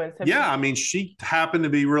consequence. I mean, she happened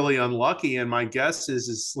to be really unlucky. And my guess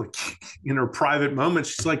is like in her private moments,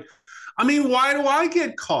 she's like, I mean, why do I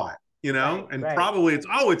get caught? Probably it's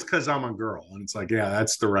because I'm a girl. And it's like,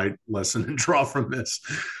 that's the right lesson to draw from this.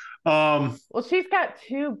 Well, she's got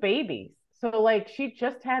 2 babies. So like she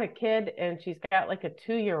just had a kid, and she's got like a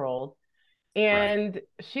 2-year-old, and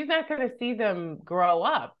she's not going to see them grow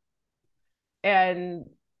up. And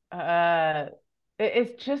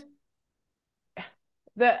it's just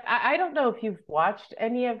I don't know if you've watched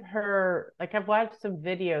any of her, like I've watched some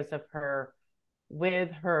videos of her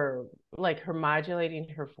with her, like her modulating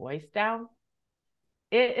her voice down.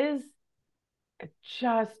 it is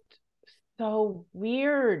just so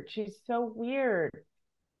weird. She's so weird.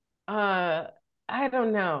 I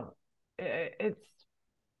don't know. It's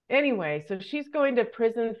anyway, so she's going to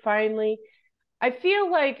prison finally. I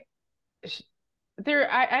feel like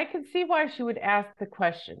I can see why she would ask the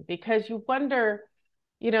question, because you wonder,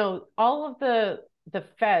 all of the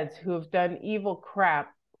feds who have done evil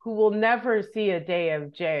crap, who will never see a day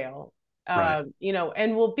of jail, Right.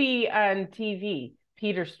 And will be on TV.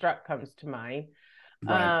 Peter Strzok comes to mind,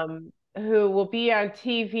 Right. who will be on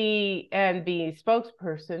TV and be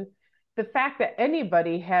spokesperson. The fact that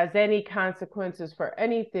anybody has any consequences for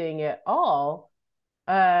anything at all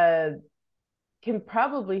can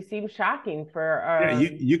probably seem shocking for Yeah,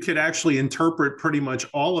 you could actually interpret pretty much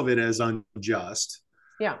all of it as unjust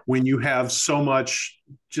yeah, when you have so much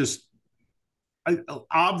just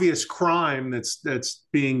obvious crime that's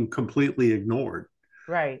being completely ignored,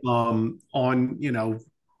 right. on on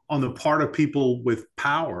the part of people with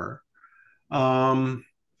power. um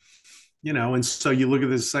and so you look at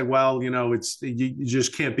this and say, well, you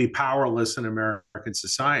just can't be powerless in American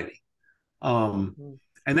society. um Mhm.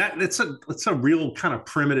 and that's a real kind of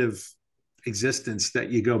primitive existence that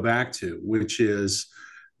you go back to, which is,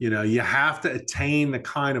 you have to attain the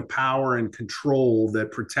kind of power and control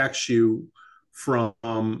that protects you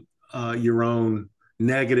from your own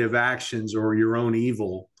negative actions or your own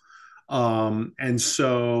evil. And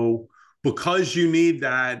so, because you need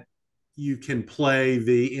that, you can play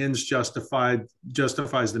the ends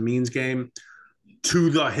justifies the means game to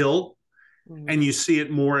the hilt, and Mhm. you see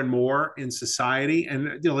it more and more in society,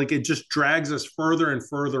 and like it just drags us further and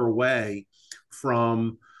further away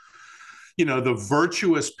from the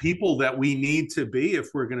virtuous people that we need to be if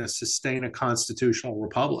we're going to sustain a constitutional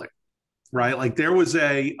republic, right? Like there was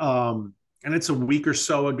and it's a week or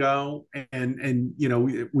so ago, and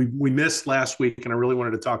we missed last week, and I really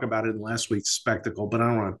wanted to talk about it in last week's spectacle, but I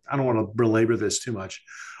don't want to belabor this too much.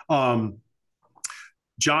 um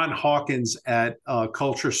John Hawkins at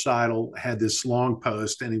Culturecidal had this long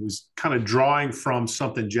post, and he was kind of drawing from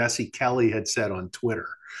something Jesse Kelly had said on Twitter,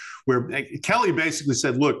 where Kelly basically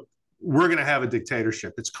said, "Look, we're going to have a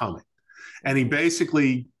dictatorship. It's coming." And he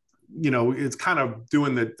basically, it's kind of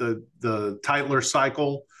doing the Tytler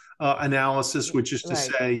cycle analysis, which is to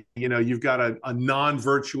Right, say, you've got a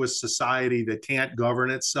non-virtuous society that can't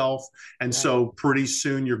govern itself, and right. so pretty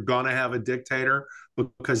soon you're going to have a dictator,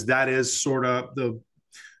 because that is sort of the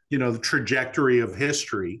trajectory of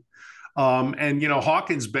history. And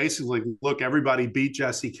Hawkins basically, look, everybody beat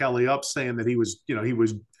Jesse Kelly up, saying that he was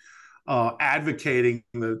advocating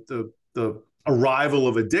the arrival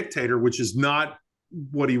of a dictator, which is not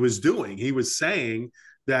what he was doing. He was saying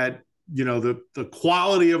that the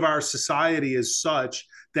quality of our society is such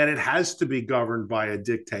that it has to be governed by a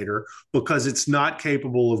dictator because it's not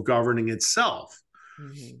capable of governing itself.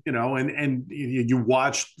 Mhm. And you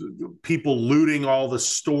watch people looting all the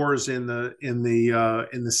stores in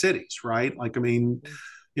the cities, right? Like, I mean,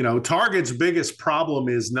 Target's biggest problem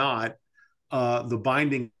is not the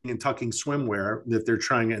binding and tucking swimwear that they're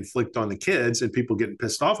trying to inflict on the kids and people getting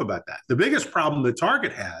pissed off about that. The biggest problem that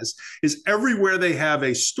Target has is everywhere they have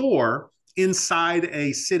a store inside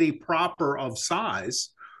a city proper of size,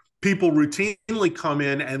 people routinely come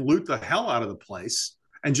in and loot the hell out of the place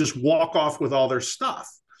and just walk off with all their stuff.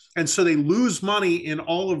 And so they lose money in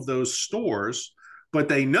all of those stores, but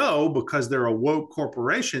they know, because they're a woke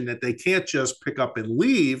corporation, that they can't just pick up and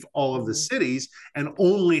leave all of the Mhm. cities and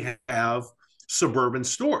only have suburban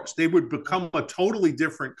stores. They would become a totally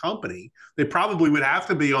different company. They probably would have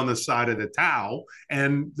to be on the side of the towel.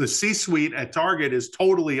 And the C-suite at Target is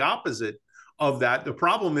totally opposite of that. The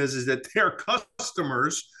problem is that their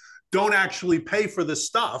customers don't actually pay for the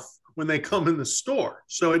stuff when they come in the store.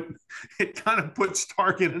 So it kind of puts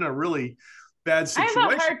Target in a really bad I have a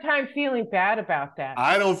situation. hard time feeling bad about that.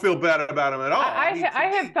 I don't feel bad about them at all. I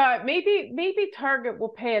have thought maybe Target will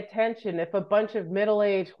pay attention if a bunch of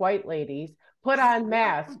middle-aged white ladies put on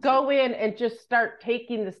masks, go in and just start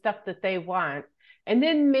taking the stuff that they want. And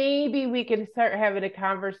then maybe we can start having a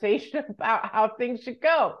conversation about how things should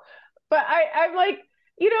go. But I'm like,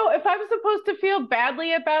 if I'm supposed to feel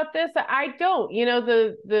badly about this, I don't.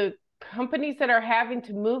 The companies that are having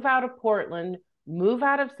to move out of Portland, move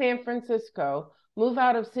out of San Francisco, move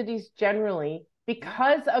out of cities generally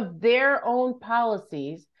because of their own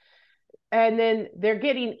policies, and then they're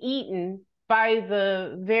getting eaten by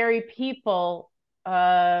the very people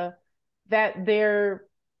that they're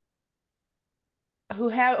who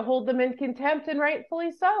hold them in contempt, and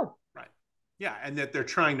rightfully so. Right. Yeah, and that they're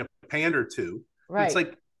trying to pander to. And it's Right.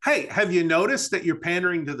 like, hey, have you noticed that you're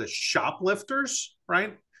pandering to the shoplifters,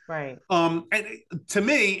 right? Right. And to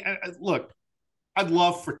me, look, I'd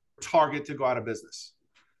love for Target to go out of business.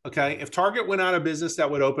 Okay. If Target went out of business,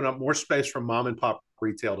 that would open up more space for mom and pop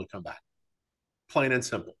retail to come back. Plain and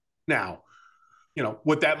simple. Now,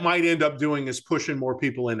 what that might end up doing is pushing more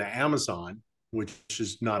people into Amazon, which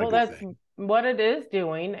is not a good that's thing. what it is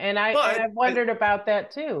doing. And I've wondered about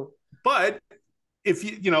that too. But if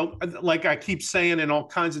like I keep saying in all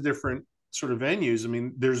kinds of different sort of venues, I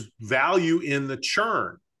mean, there's value in the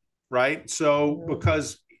churn, right? So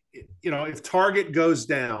because if Target goes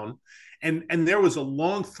down, and there was a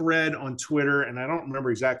long thread on Twitter, and I don't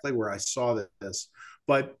remember exactly where I saw this,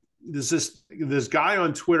 but this guy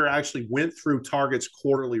on Twitter actually went through Target's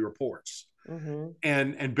quarterly reports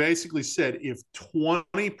and basically said if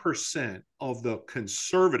 20% of the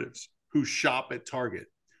conservatives who shop at Target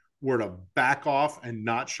were to back off and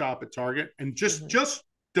not shop at Target and just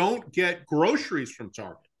don't get groceries from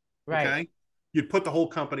Target, right. Okay, you'd put the whole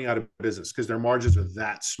company out of business because their margins are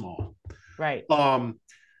that small. Right.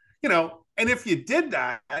 And if you did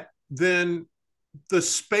that, then the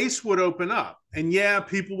space would open up. And yeah,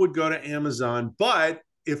 people would go to Amazon. But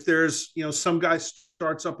if there's, some guy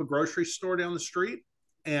starts up a grocery store down the street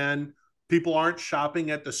and people aren't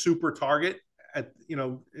shopping at the super Target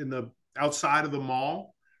in the outside of the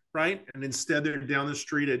mall, right? And instead they're down the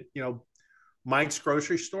street at, Mike's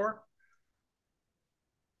grocery store,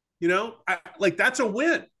 that's a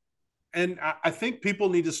win. And I think people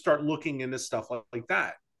need to start looking into stuff like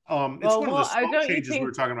that. It's one of the small changes we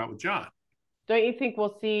were talking about with John. Don't you think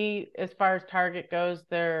we'll see, as far as Target goes,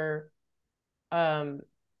 because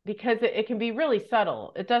it can be really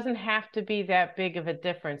subtle. It doesn't have to be that big of a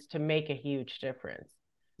difference to make a huge difference.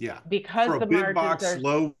 Yeah, because for a big box,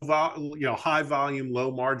 high volume,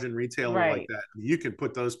 low margin retailer like that, you can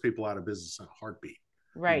put those people out of business in a heartbeat.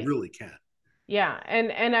 Right, you really can. Yeah, and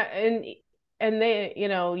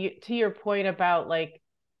they, to your point about like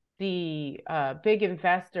the big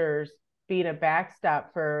investors being a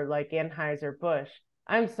backstop for like Anheuser-Busch.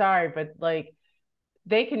 I'm sorry, but like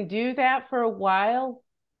they can do that for a while,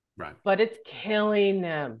 right? But it's killing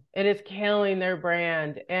them. It is killing their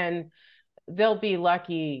brand, and they'll be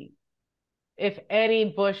lucky if any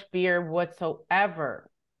Busch beer whatsoever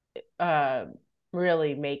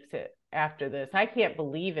really makes it after this. I can't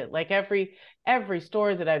believe it. Like every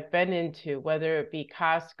store that I've been into, whether it be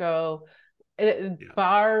Costco,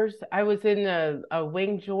 bars, I was in a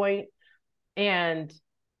wing joint, and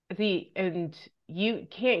you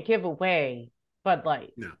can't give away Bud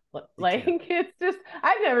Light. No, like it's just,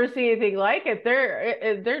 I've never seen anything like it.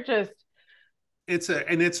 They're just, it's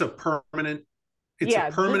a permanent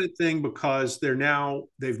thing because they've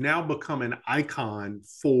now become an icon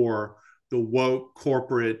for the woke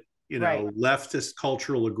corporate, leftist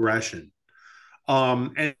cultural aggression.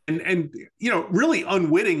 And really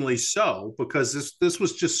unwittingly so, because this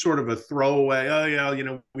was just sort of a throwaway. Oh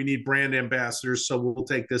yeah, we need brand ambassadors, so we'll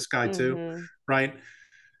take this guy too, right?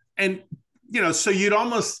 And so you'd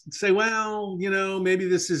almost say, well, maybe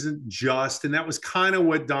this isn't just. And that was kind of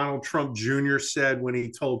what Donald Trump Jr. said when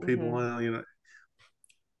he told people, well,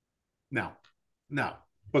 no,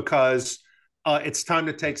 because it's time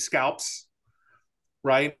to take scalps,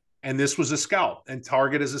 right? And this was a scalp, and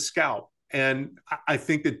Target is a scalp. And I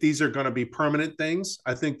think that these are going to be permanent things.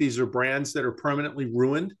 I think these are brands that are permanently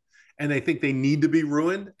ruined, and I think they need to be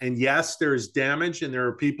ruined. And yes, there is damage, and there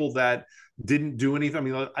are people that didn't do anything. I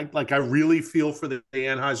mean, I really feel for the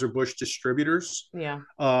Anheuser-Busch distributors. Yeah.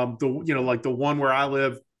 Like the one where I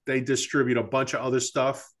live, they distribute a bunch of other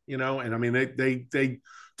stuff, and I mean, they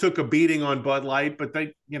took a beating on Bud Light, but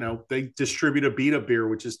they distribute a Beta beer,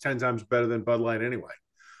 which is 10 times better than Bud Light anyway.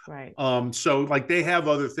 Right. So like they have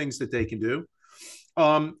other things that they can do.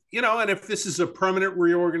 And if this is a permanent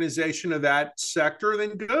reorganization of that sector,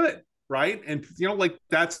 then good, right? And like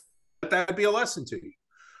that'd be a lesson to you.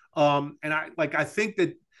 And I think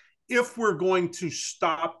that if we're going to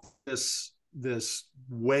stop this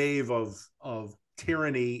wave of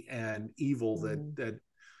tyranny and evil that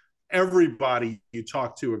everybody you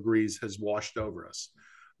talk to agrees has washed over us,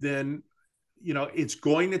 then it's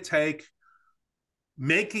going to take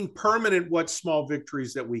making permanent what small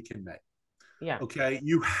victories that we can make. Yeah. Okay.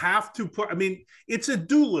 You have to it's a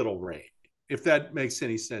Doolittle raid, if that makes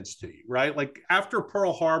any sense to you, right? Like after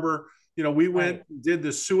Pearl Harbor, we went, did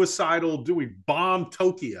the we bombed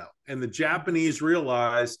Tokyo, and the Japanese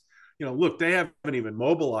realized, look, they haven't even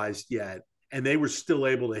mobilized yet, and they were still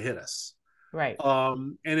able to hit us. Right.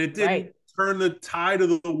 And it didn't turn the tide of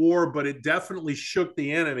the war, but it definitely shook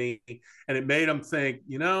the enemy, and it made them think,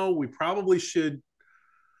 we probably should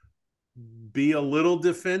be a little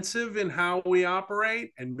defensive in how we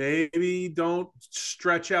operate and maybe don't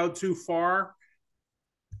stretch out too far.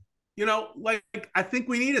 Like I think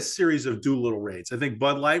we need a series of Doolittle raids. I think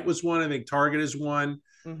Bud Light was one. I think Target is one.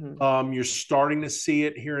 Mm-hmm. You're starting to see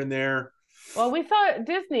it here and there. Well, we saw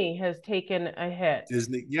Disney has taken a hit.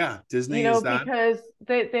 Disney is that, because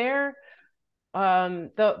they're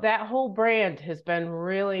that whole brand has been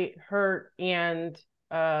really hurt, and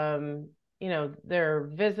their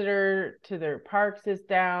visitor to their parks is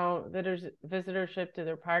down. Visitorship to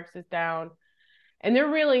their parks is down, and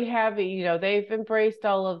they're really heavy. They've embraced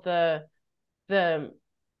all of the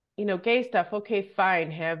gay stuff. Okay,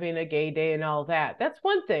 fine, having a gay day and all that. That's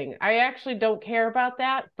one thing. I actually don't care about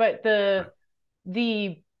that, but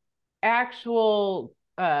the actual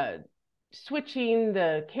switching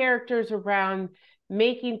the characters around,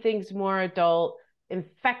 making things more adult,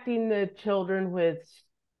 infecting the children with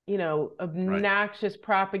obnoxious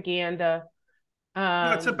propaganda.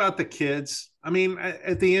 It's about the kids. I mean,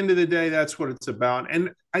 at the end of the day, that's what it's about. And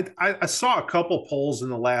I saw a couple polls in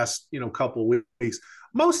the last couple of weeks.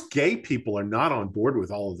 Most gay people are not on board with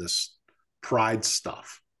all of this pride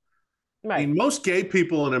stuff. Right. I mean, most gay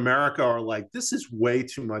people in America are like, this is way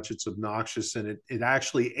too much. It's obnoxious, and it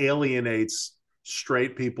actually alienates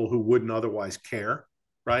straight people who wouldn't otherwise care.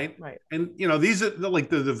 Right. And, these are like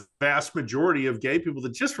the vast majority of gay people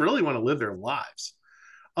that just really want to live their lives.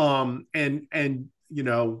 I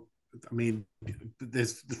mean,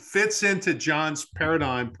 this fits into John's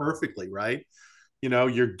paradigm perfectly, right?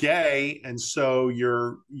 You're gay, and so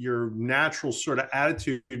your natural sort of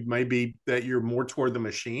attitude may be that you're more toward the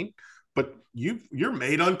machine, but you're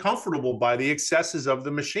made uncomfortable by the excesses of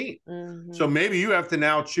the machine. Mm-hmm. So maybe you have to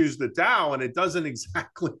now choose the Tao, and it doesn't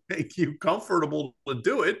exactly make you comfortable to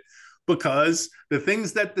do it, because the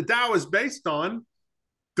things that the Tao is based on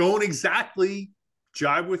don't exactly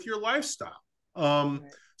jive with your lifestyle.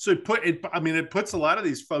 So it puts a lot of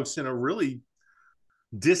these folks in a really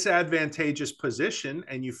disadvantageous position,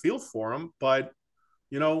 and you feel for them. But,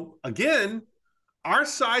 again, our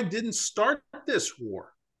side didn't start this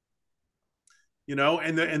war,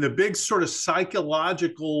 and the big sort of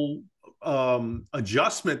psychological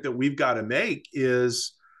adjustment that we've got to make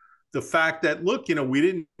is the fact that, look, we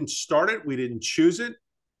didn't start it. We didn't choose it.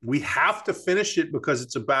 We have to finish it because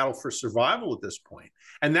it's a battle for survival at this point.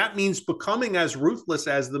 And that means becoming as ruthless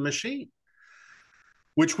as the machine,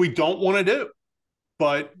 which we don't want to do.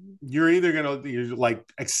 But you're either going to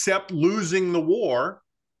accept losing the war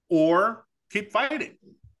or keep fighting.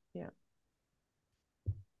 Yeah.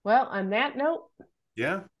 Well, on that note.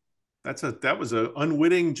 Yeah, that was a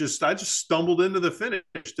unwitting, I just stumbled into the finish,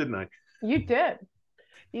 didn't I? You did.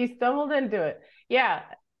 You stumbled into it. Yeah.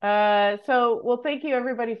 Well, thank you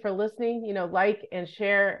everybody for listening. Like and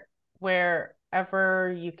share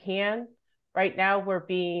wherever you can. Right now we're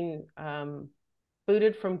being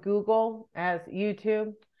booted from Google as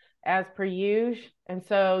YouTube, as per usual, and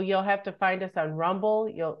so you'll have to find us on Rumble.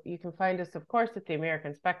 You can find us, of course, at the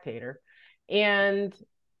American Spectator, and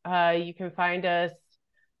you can find us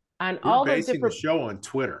on all the different. The show on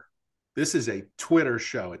Twitter. This is a Twitter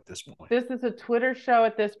show at this point. This is a Twitter show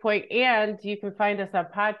at this point, and you can find us on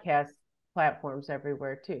podcast platforms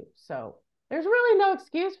everywhere too. So there's really no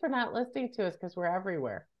excuse for not listening to us, because we're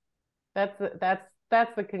everywhere. That's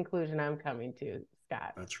the conclusion I'm coming to,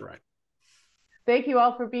 Scott. That's right. Thank you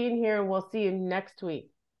all for being here, and we'll see you next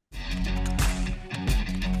week.